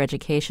Higher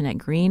Education at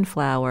Green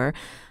Flower,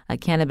 a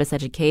cannabis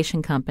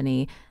education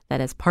company that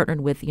has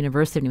partnered with the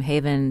University of New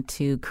Haven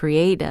to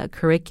create a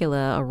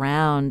curricula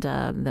around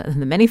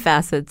the many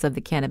facets of the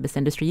cannabis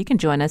industry. You can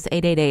join us,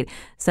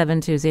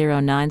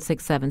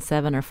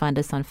 888-720-9677, or find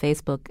us on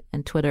Facebook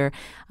and Twitter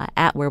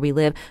at Where We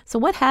Live. So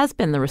what has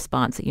been the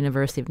response at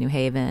University of New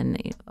Haven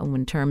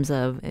in terms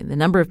of the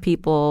number of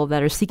people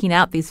that are seeking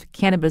out these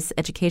cannabis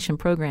education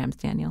programs,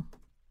 Daniel?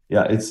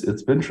 Yeah,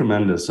 it's been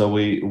tremendous. So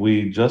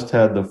we just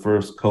had the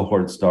first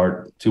cohort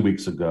start 2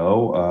 weeks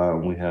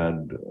ago. We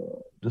had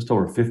just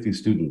over 50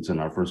 students in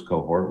our first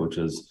cohort, which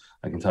is,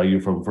 I can tell you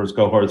from first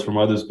cohorts from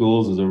other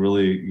schools, is a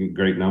really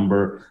great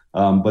number.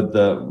 But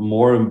the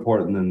more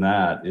important than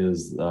that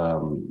is,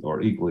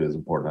 or equally as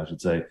important, I should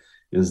say,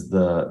 is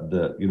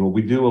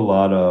we do a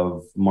lot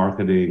of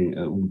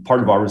marketing.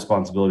 Part of our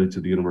responsibility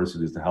to the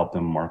university is to help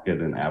them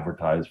market and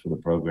advertise for the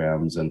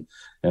programs, and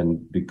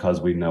because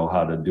we know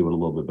how to do it a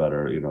little bit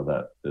better,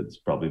 that it's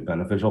probably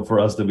beneficial for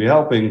us to be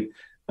helping.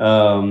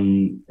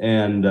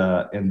 And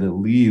the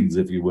leads,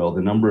 if you will,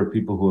 the number of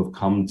people who have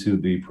come to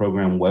the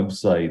program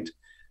website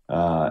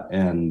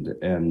and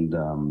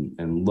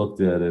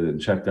looked at it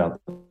and checked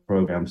out the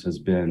programs has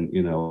been,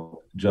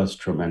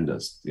 just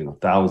tremendous.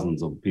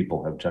 Thousands of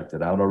people have checked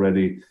it out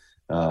already.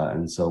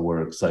 And so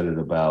we're excited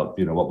about,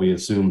 what we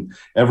assume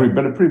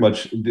but pretty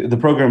much the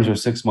programs are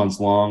 6 months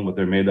long, but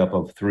they're made up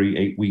of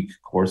 3 8-week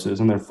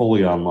courses, and they're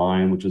fully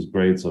online, which is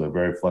great. So they're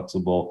very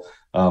flexible.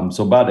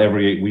 So about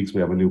every 8 weeks,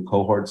 we have a new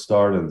cohort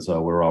start. And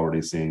so we're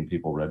already seeing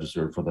people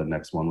registered for the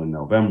next one in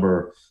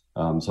November.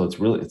 So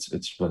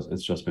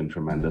it's just been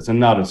tremendous, and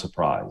not a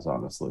surprise,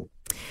 honestly.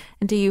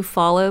 And do you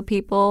follow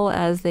people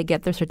as they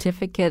get their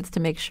certificates to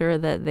make sure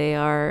that they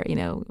are,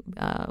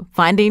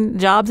 finding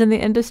jobs in the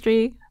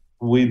industry?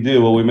 We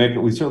do. Well,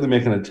 we certainly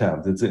make an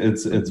attempt.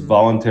 It's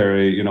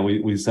voluntary.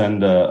 We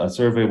send a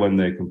survey when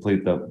they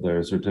complete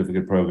their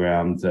certificate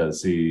program to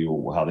see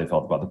how they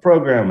felt about the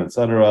program, et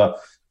cetera.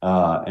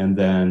 And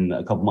then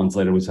a couple months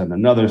later, we send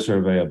another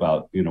survey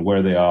about,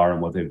 where they are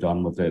and what they've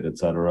done with it, et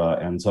cetera.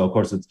 And so, of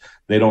course,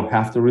 they don't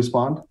have to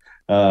respond.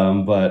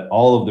 But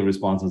all of the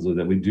responses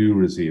that we do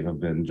receive have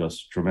been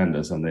just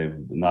tremendous. And they've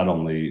not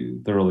only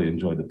thoroughly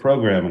enjoyed the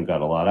program and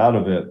got a lot out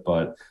of it,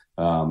 but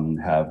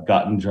have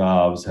gotten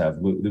jobs,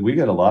 we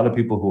get a lot of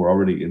people who are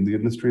already in the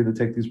industry that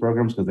take these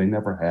programs because they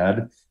never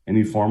had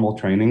any formal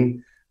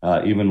training.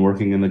 Even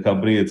working in the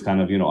company, it's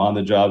kind of, on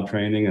the job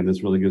training, and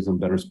this really gives them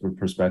better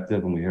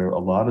perspective. And we hear a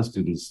lot of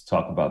students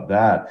talk about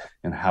that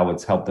and how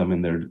it's helped them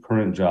in their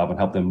current job and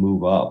helped them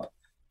move up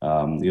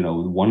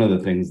One of the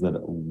things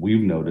that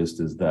we've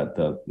noticed is that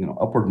the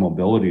upward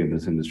mobility in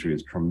this industry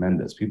is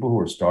tremendous. People who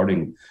are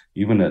starting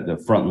even at the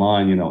front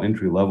line,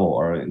 entry level,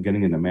 are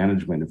getting into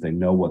management if they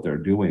know what they're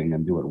doing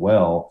and do it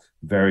well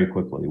very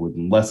quickly,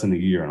 within less than a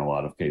year in a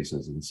lot of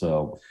cases. And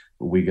so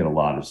we get a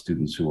lot of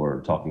students who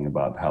are talking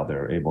about how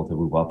they're able to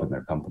move up in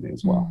their company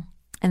as well.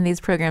 And these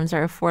programs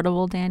are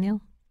affordable,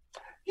 Daniel?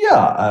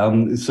 Yeah.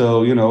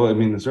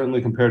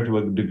 Certainly compared to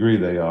a degree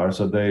they are.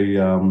 So they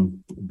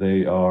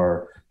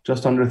are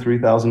just under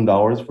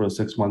 $3,000 for a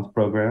 6-month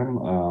program.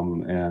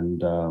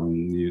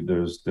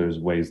 There's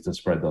ways to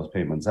spread those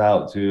payments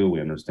out too.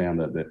 We understand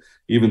that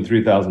even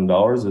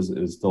 $3,000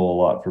 is still a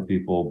lot for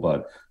people,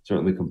 but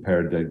certainly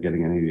compared to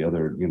getting any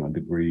other,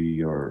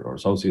 degree or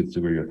associate's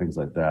degree or things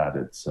like that,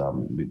 it's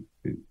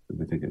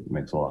we think it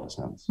makes a lot of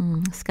sense.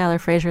 Skylar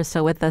Fraser is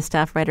still with us,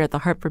 staff writer at the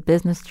Hartford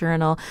Business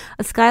Journal.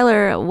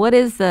 Skylar, what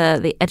is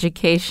the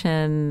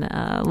education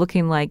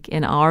looking like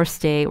in our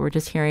state? We're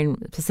just hearing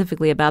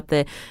specifically about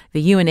the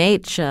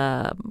UNH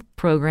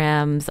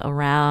programs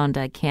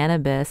around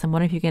cannabis. I'm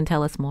wondering if you can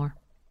tell us more.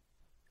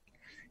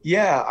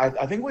 Yeah,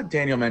 I think what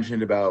Daniel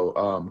mentioned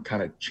about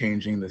kind of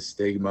changing the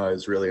stigma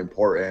is really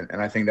important.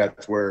 And I think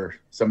that's where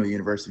some of the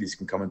universities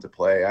can come into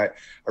play. I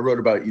wrote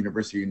about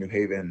University of New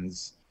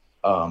Haven's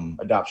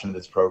adoption of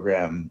this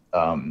program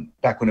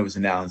back when it was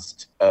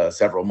announced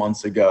several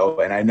months ago.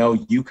 And I know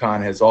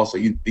UConn has also,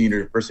 the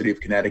University of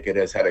Connecticut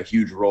has had a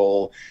huge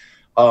role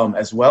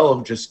as well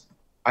of just,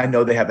 I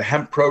know they have a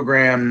hemp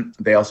program.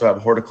 They also have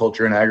a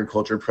horticulture and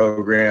agriculture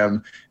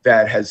program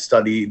that has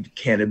studied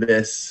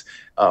cannabis,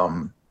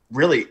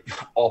 really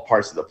all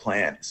parts of the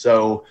plant.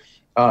 So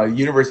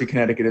University of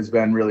Connecticut has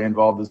been really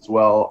involved as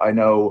well. I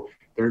know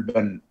there have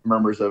been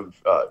murmurs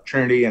of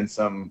Trinity and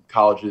some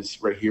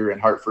colleges right here in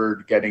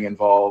Hartford getting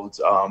involved.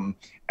 And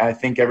I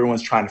think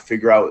everyone's trying to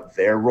figure out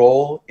their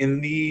role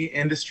in the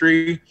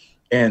industry.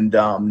 And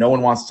no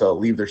one wants to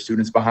leave their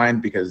students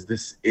behind because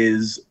this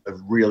is a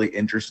really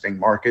interesting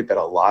market that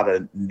a lot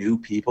of new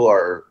people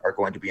are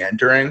going to be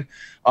entering.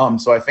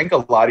 So I think a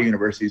lot of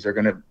universities are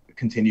going to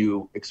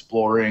continue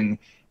exploring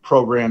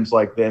programs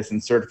like this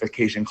and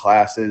certification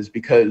classes,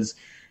 because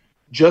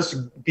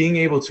just being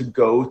able to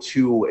go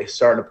to a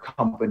startup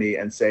company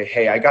and say,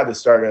 hey, I got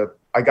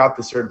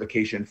the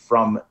certification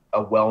from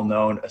a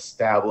well-known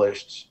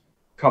established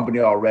company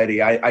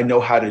already. I know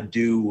how to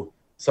do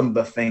some of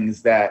the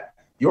things that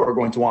you're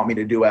going to want me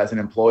to do as an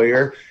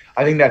employer.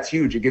 I think that's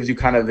huge. It gives you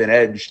kind of an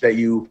edge that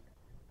you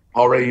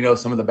already know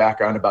some of the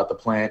background about the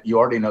plant. You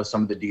already know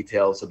some of the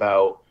details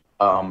about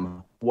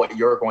what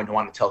you're going to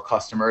want to tell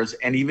customers,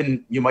 and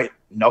even you might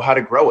know how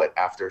to grow it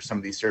after some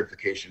of these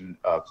certification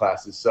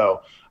classes.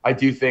 So I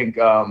do think,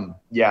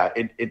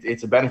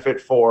 it's a benefit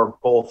for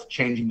both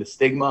changing the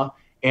stigma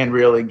and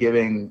really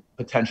giving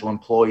potential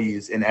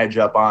employees an edge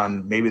up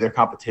on maybe their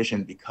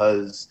competition,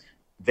 because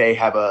they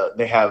have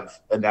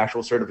an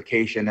actual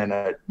certification and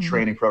a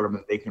training program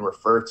that they can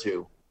refer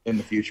to in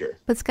the future.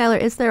 But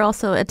Skylar, is there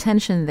also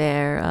attention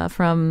there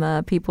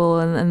from people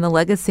in the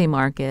legacy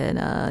market?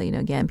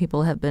 Again,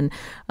 people have been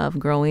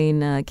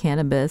growing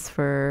cannabis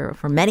for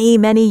many,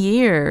 many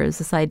years.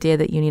 This idea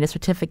that you need a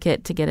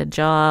certificate to get a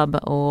job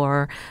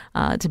or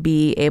to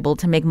be able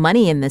to make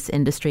money in this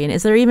industry. And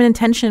is there even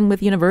intention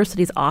with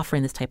universities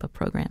offering this type of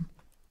program?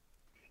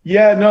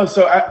 Yeah, no.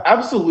 So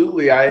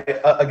absolutely.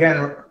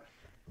 Again,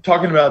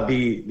 talking about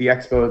the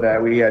expo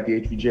that we at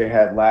the HBJ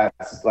had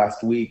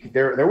last week,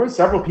 there were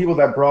several people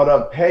that brought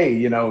up, hey,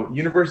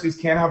 universities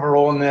can have a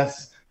role in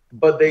this,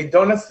 but they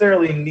don't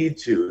necessarily need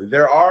to.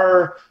 There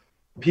are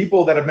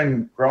people that have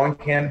been growing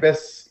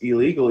cannabis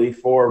illegally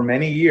for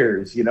many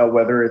years,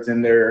 whether it's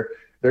in their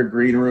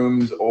green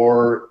rooms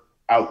or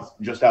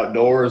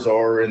outdoors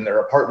or in their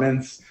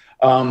apartments.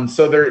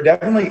 So there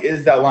definitely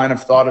is that line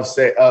of thought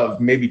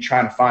of maybe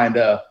trying to find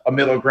a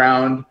middle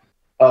ground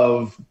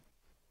of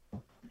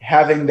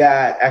having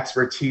that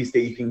expertise that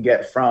you can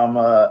get from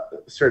a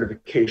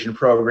certification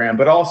program,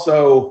 but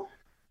also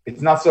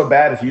it's not so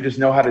bad if you just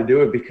know how to do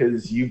it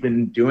because you've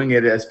been doing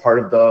it as part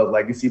of the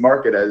legacy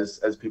market,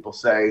 as people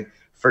say,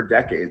 for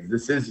decades.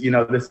 This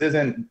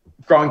isn't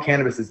growing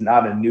cannabis is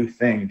not a new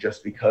thing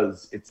just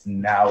because it's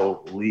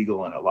now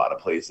legal in a lot of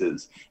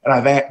places. And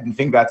I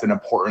think that's an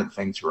important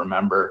thing to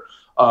remember.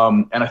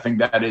 And I think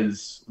that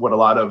is what a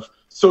lot of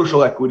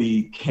social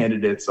equity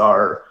candidates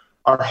are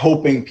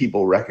hoping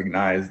people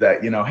recognize,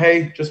 that,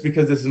 hey, just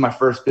because this is my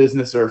first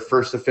business or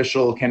first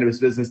official cannabis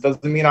business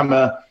doesn't mean I'm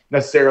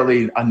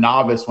necessarily a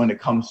novice when it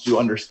comes to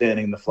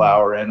understanding the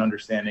flower and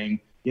understanding,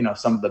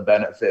 some of the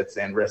benefits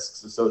and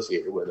risks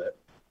associated with it.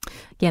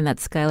 Again,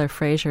 that's Skylar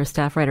Fraser,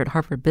 staff writer at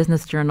Hartford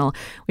Business Journal.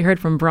 We heard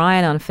from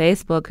Brian on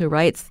Facebook, who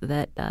writes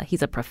that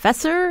he's a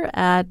professor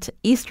at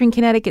Eastern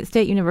Connecticut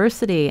State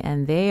University,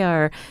 and they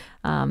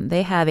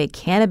have a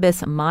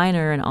cannabis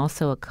minor and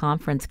also a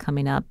conference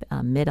coming up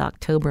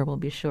mid-October. We'll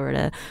be sure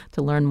to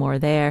learn more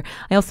there.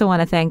 I also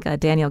want to thank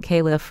Daniel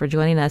Califf for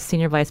joining us,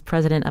 Senior Vice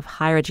President of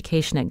Higher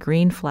Education at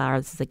Green Flower.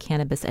 This is a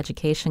cannabis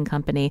education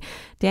company.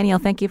 Daniel,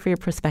 thank you for your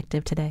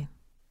perspective today.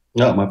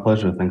 No, my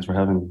pleasure. Thanks for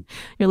having me.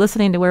 You're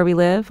listening to Where We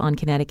Live on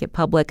Connecticut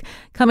Public.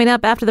 Coming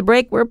up after the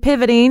break, we're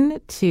pivoting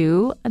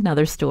to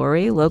another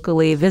story.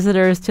 Locally,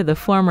 visitors to the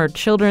former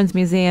Children's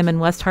Museum in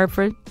West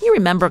Hartford. You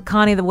remember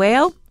Connie the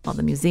whale? Well,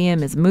 the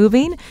museum is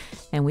moving,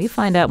 and we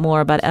find out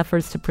more about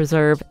efforts to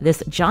preserve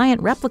this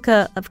giant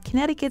replica of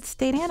Connecticut's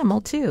state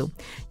animal, too.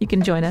 You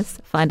can join us.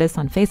 Find us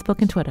on Facebook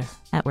and Twitter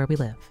at Where We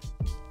Live.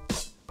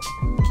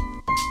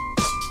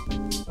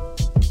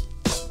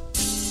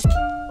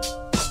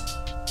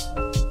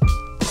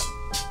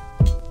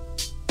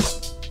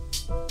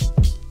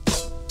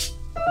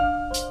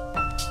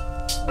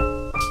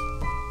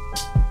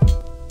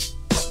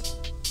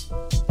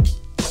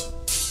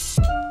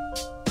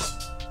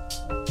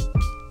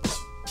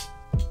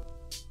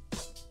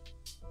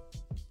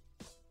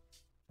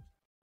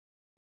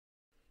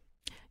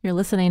 You're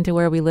listening to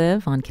Where We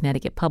Live on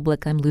Connecticut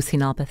Public. I'm Lucy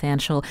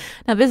Nalpathanchel.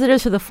 Now,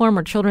 visitors to the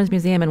former Children's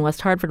Museum in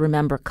West Hartford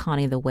remember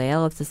Connie the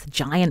whale. It's this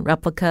giant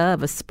replica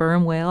of a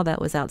sperm whale that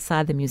was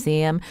outside the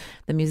museum.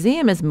 The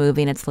museum is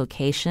moving its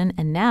location,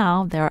 and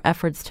now there are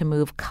efforts to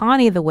move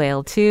Connie the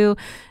whale, too.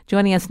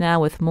 Joining us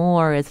now with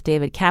more is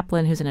David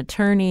Kaplan, who's an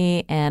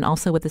attorney and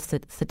also with the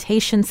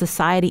Cetacean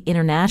Society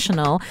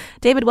International.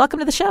 David, welcome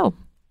to the show.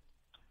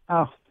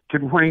 Oh,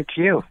 good morning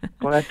to you.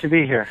 Glad to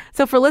be here.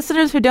 So for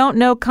listeners who don't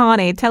know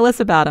Connie, tell us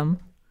about him.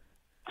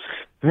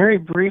 Very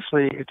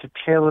briefly, it's a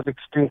tale of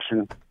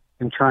extinction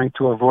and trying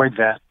to avoid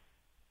that.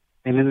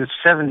 And in the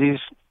 70s,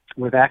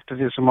 with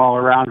activism all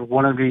around,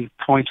 one of the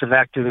points of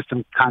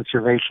activism,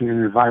 conservation,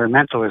 and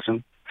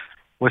environmentalism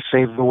was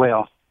Save the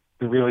Whale,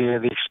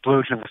 the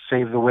explosion of the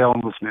Save the Whale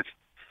movement.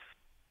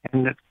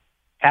 And the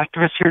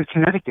activists here in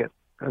Connecticut,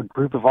 a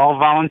group of all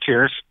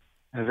volunteers,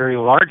 a very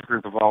large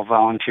group of all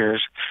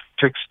volunteers,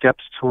 took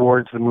steps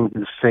towards the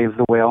movement to Save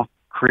the Whale,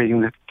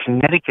 creating the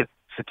Connecticut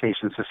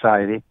Cetacean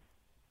Society,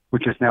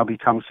 which has now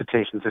become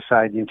Cetacean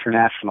Society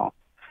International.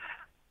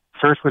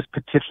 First was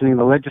petitioning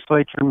the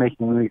legislature,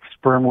 making the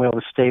sperm whale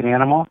a state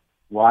animal.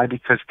 Why?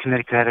 Because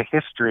Connecticut had a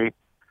history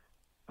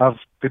of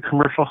the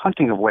commercial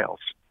hunting of whales.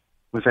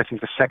 It was, I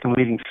think, the second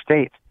leading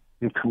state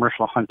in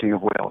commercial hunting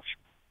of whales.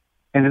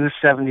 And in the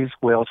 70s,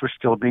 whales were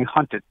still being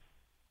hunted.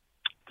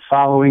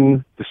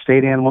 Following the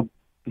state animal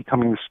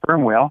becoming the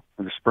sperm whale,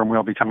 or the sperm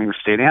whale becoming the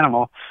state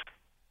animal,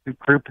 the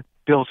group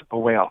built a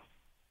whale,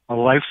 a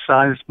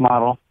life-size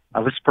model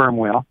of a sperm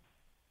whale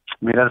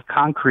made out of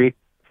concrete.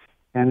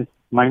 And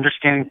my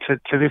understanding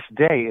to this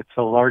day, it's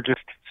the largest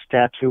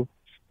statue,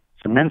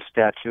 cement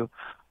statue,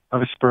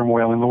 of a sperm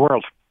whale in the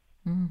world.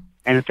 Mm.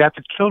 And it's at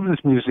the Children's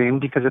Museum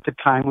because at the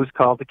time it was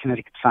called the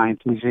Connecticut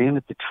Science Museum.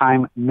 At the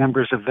time,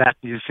 members of that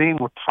museum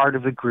were part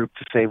of the group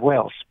to save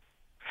whales.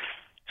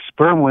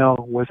 Sperm whale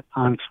was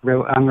on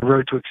the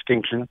road to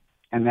extinction,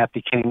 and that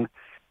became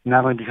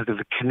not only because of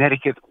the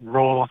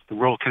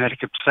role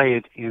Connecticut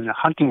played in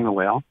hunting the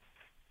whale,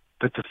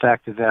 but the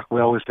fact that that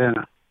whale was then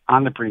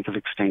on the brink of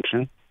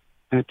extinction,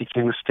 and it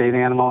became a state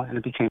animal, and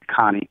it became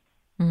Connie.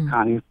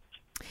 Connie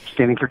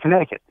standing for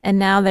Connecticut. And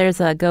now there's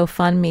a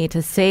GoFundMe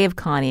to save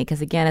Connie,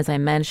 because again, as I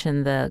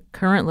mentioned, the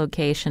current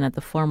location at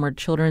the former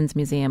Children's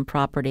Museum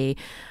property,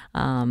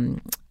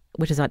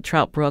 which is at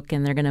Trout Brook,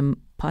 and they're going to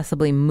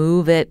possibly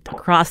move it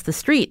across the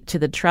street to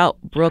the Trout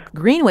Brook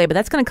Greenway, but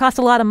that's going to cost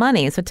a lot of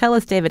money. So tell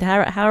us, David,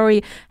 how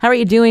are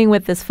you doing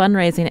with this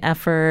fundraising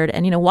effort?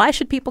 And, why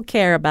should people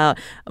care about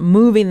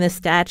moving this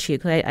statue?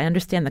 Because I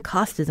understand the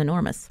cost is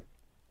enormous.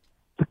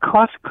 The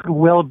cost could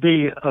well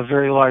be a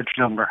very large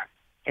number.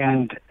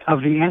 And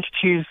of the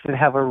entities that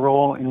have a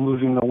role in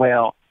moving the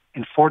whale,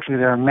 unfortunately,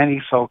 there are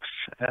many folks,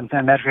 and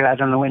I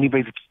don't know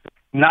anybody that's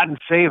not in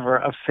favor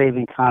of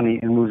saving Connie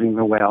and moving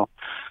the whale.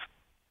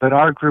 But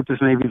our group is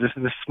maybe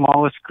the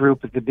smallest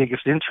group with the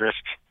biggest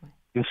interest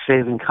in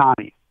saving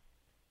Connie.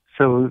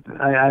 So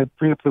I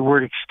bring up the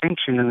word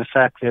extinction and the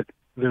fact that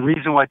the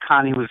reason why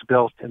Connie was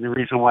built and the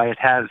reason why it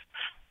has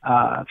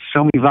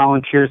so many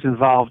volunteers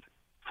involved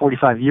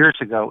 45 years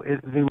ago,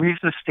 the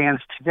reason it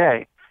stands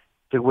today,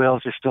 the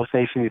whales are still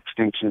facing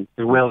extinction.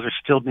 The whales are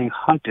still being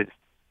hunted.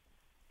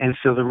 And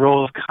so the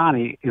role of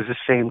Connie is the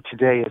same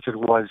today as it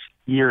was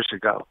years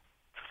ago.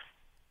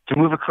 To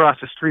move across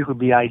the street would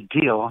be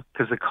ideal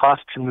because the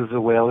cost to move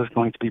the whale is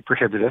going to be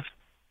prohibitive.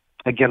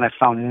 Again, I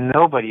found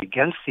nobody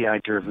against the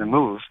idea of the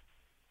move,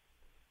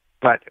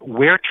 but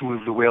where to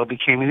move the whale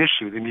became an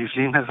issue. The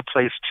museum has a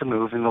place to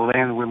move, and the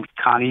land where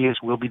Connie is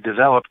will be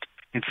developed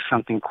into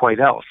something quite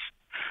else.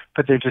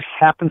 But there just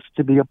happens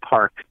to be a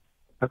park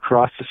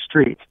across the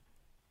street,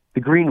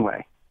 the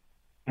Greenway,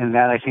 and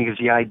that I think is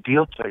the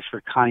ideal place for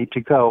Connie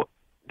to go.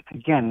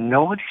 Again,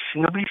 nobody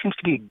seems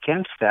to be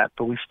against that,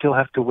 but we still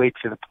have to wait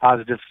for the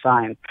positive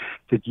sign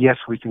that, yes,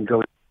 we can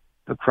go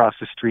across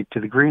the street to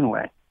the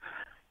Greenway.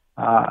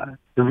 The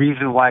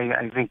reason why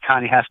I think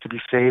Connie has to be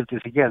saved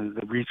is, again,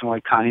 the reason why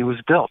Connie was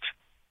built.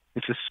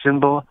 It's a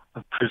symbol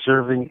of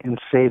preserving and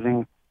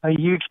saving a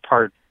huge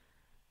part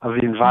of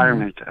the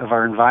environment, of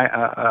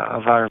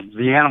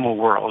the animal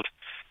world,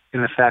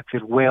 in the fact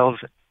that whales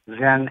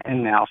then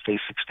and now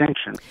face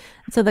extinction.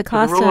 So the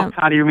cost the role of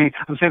Connie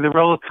I'm saying the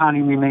role of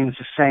Connie remains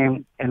the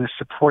same, and the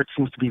support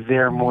seems to be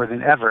there more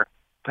than ever.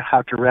 But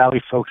how to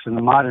rally folks in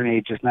the modern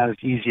age is not as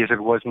easy as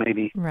it was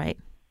maybe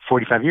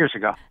 45 years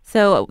ago.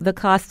 So the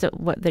cost of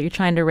what that you're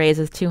trying to raise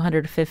is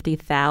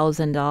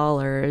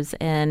 $250,000,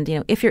 and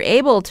if you're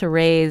able to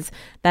raise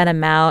that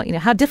amount,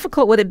 how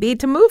difficult would it be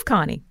to move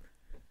Connie?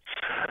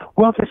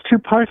 Well, there's two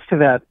parts to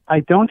that. I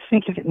don't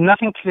think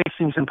nothing today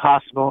seems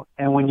impossible,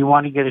 and when you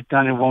want to get it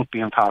done, it won't be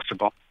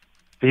impossible.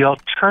 The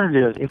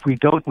alternative, if we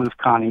don't move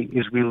Connie,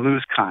 is we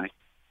lose Connie.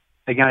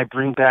 Again, I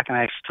bring back and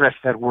I stress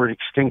that word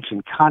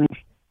extinction.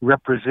 Connie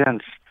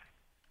represents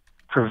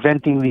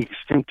preventing the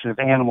extinction of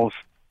animals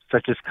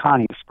such as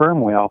Connie, the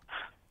sperm whale.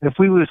 If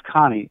we lose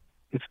Connie,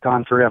 it's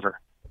gone forever.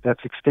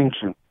 That's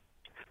extinction.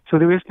 So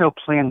there is no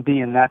plan B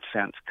in that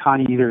sense.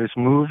 Connie either is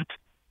moved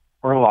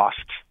or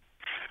lost.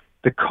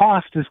 The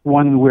cost is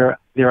one where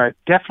there are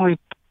definitely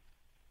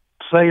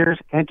players,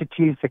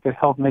 entities that could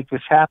help make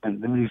this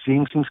happen. The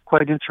museum seems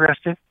quite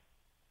interested.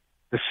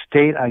 The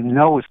state, I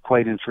know, is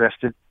quite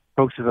interested.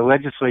 Folks at the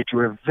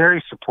legislature are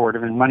very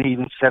supportive, and money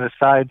even set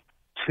aside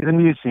to the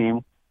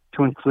museum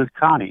to include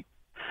Connie.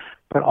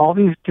 But all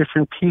these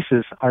different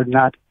pieces are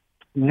not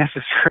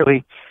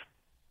necessarily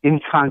in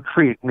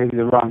concrete, maybe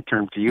the wrong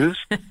term to use.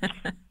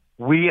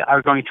 We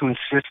are going to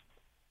insist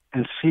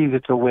and see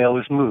that the whale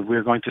is moved.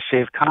 We're going to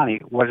save Connie.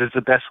 What is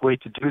the best way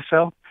to do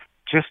so?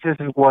 Just as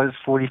it was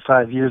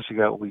 45 years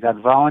ago. We got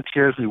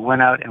volunteers, we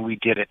went out, and we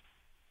did it.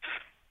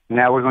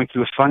 Now we're going to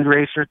do a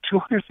fundraiser.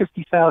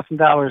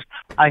 $250,000,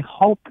 I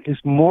hope, is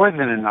more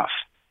than enough.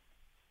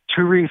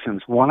 Two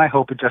reasons. One, I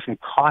hope it doesn't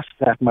cost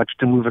that much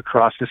to move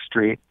across the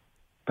street,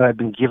 but I've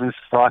been given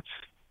thoughts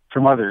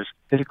from others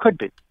that it could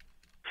be.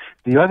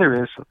 The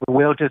other is the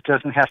whale just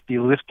doesn't have to be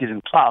lifted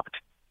and plopped.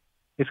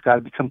 It's got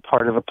to become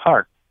part of a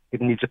park.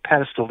 It needs a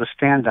pedestal to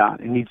stand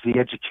on. It needs the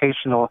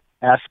educational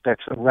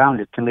aspects around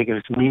it to make it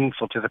as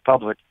meaningful to the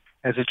public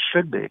as it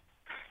should be.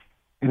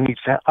 It needs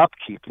that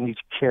upkeep. It needs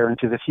care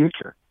into the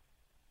future.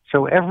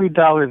 So every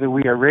dollar that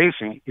we are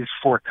raising is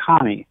for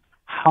Connie.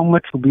 How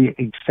much will be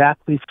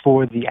exactly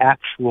for the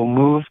actual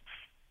move?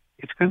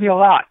 It's going to be a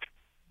lot.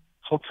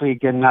 Hopefully,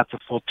 again, not the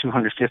full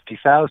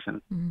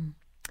 $250,000.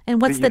 And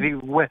what's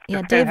David?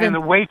 And the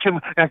way to,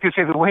 I could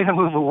say, the way to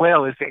move a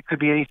whale is it could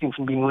be anything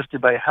from being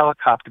lifted by a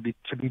helicopter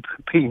to be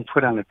being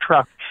put on a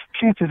truck.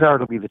 Chances are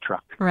it'll be the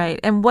truck. Right.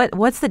 And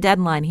what's the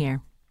deadline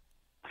here?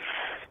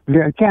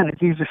 Again,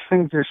 these are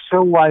things that are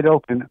so wide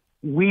open.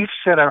 We've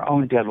set our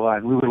own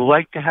deadline. We would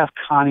like to have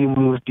Connie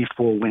moved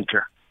before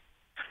winter.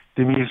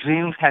 The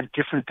museums had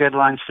different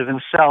deadlines for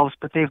themselves,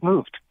 but they've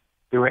moved.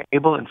 They were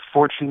able and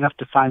fortunate enough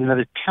to find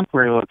another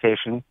temporary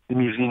location. The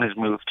museum has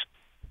moved.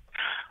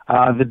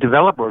 The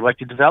developer would like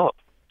to develop.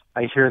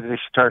 I hear that they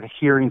start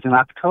hearings in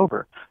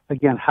October.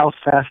 Again, how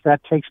fast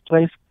that takes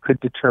place could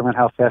determine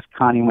how fast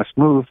Connie must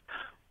move.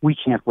 We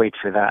can't wait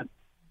for that.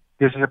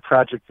 This is a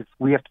project that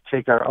we have to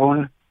take our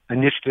own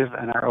initiative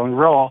and our own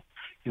role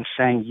in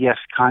saying, yes,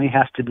 Connie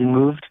has to be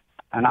moved.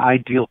 An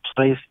ideal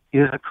place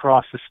is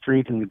across the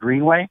street in the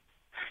Greenway,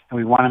 and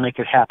we want to make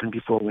it happen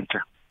before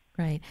winter.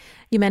 Right.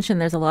 You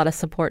mentioned there's a lot of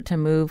support to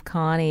move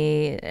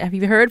Connie. Have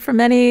you heard from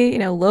any,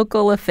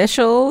 local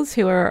officials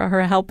who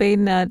are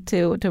helping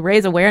to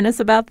raise awareness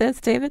about this,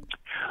 David?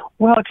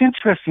 Well, it's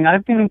interesting.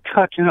 I've been in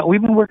touch.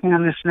 We've been working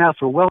on this now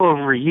for well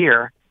over a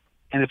year,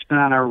 and it's been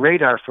on our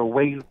radar for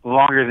way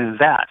longer than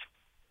that.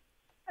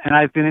 And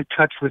I've been in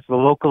touch with the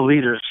local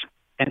leaders,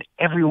 and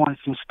everyone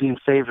seems to be in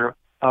favor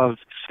of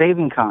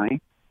saving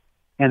Connie,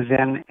 and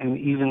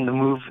even the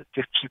move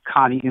to keep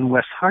Connie in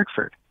West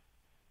Hartford.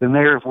 The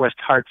mayor of West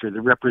Hartford,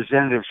 the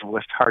representatives of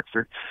West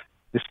Hartford,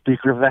 the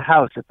Speaker of the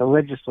House at the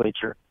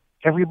legislature,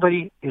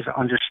 everybody is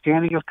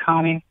understanding of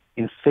Connie,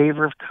 in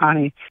favor of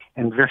Connie,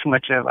 and very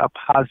much have a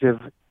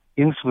positive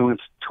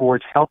influence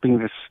towards helping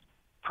this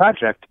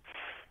project.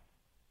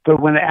 But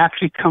when it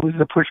actually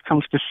the push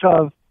comes to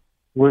shove,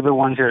 we're the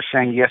ones that are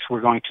saying, yes, we're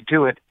going to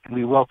do it, and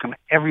we welcome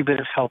every bit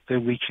of help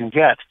that we can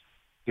get.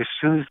 As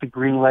soon as the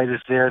green light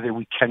is there that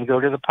we can go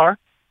to the park,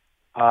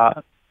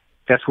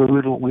 that's where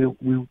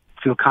we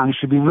feel Connie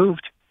should be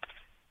moved.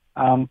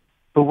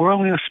 But we're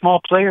only a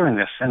small player in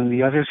this, and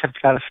the others have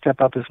got to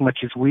step up as much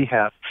as we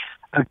have.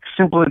 A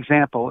simple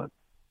example,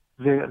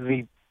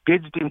 the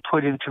bids being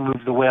put in to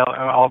move the whale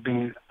are all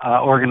being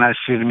organized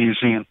through the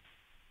museum.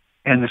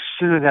 And the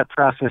sooner that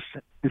process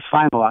is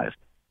finalized,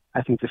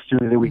 I think the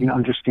sooner that we can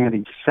understand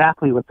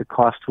exactly what the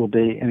cost will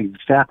be and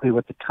exactly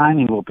what the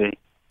timing will be.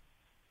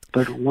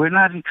 But we're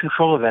not in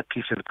control of that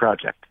piece of the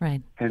project.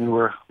 Right. And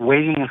we're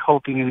waiting and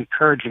hoping and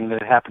encouraging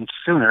that it happens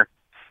sooner,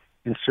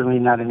 and certainly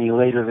not any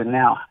later than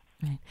now.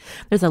 Right.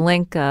 There's a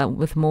link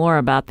with more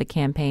about the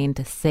campaign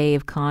to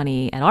save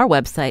Connie at our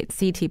website,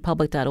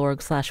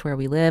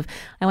 ctpublic.org/wherewelive.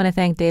 I want to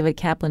thank David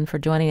Kaplan for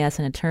joining us,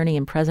 an attorney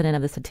and president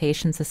of the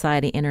Cetacean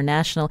Society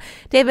International.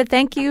 David,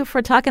 thank you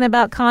for talking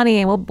about Connie,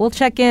 and we'll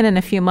check in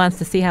a few months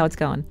to see how it's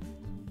going.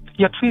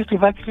 Yeah, please,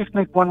 if I could just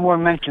make one more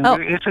mention. Oh.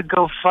 It's a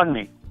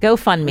GoFundMe.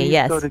 GoFundMe, please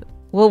yes. Go to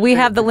Well, we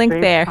have the link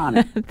Save there.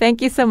 Connie.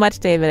 Thank you so much,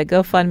 David. A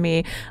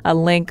GoFundMe, a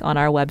link on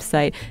our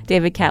website.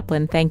 David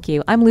Kaplan, thank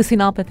you. I'm Lucy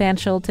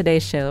Nalpathanchel.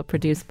 Today's show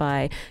produced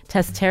by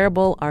Tess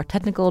Terrible. Our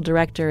technical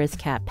director is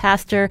Kat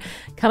Pastor.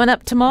 Coming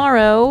up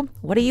tomorrow,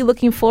 what are you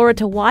looking forward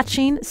to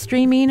watching,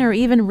 streaming, or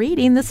even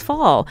reading this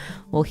fall?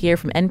 We'll hear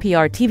from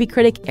NPR TV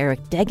critic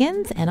Eric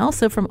Deggans and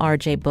also from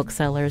RJ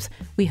Booksellers.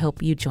 We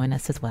hope you join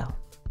us as well.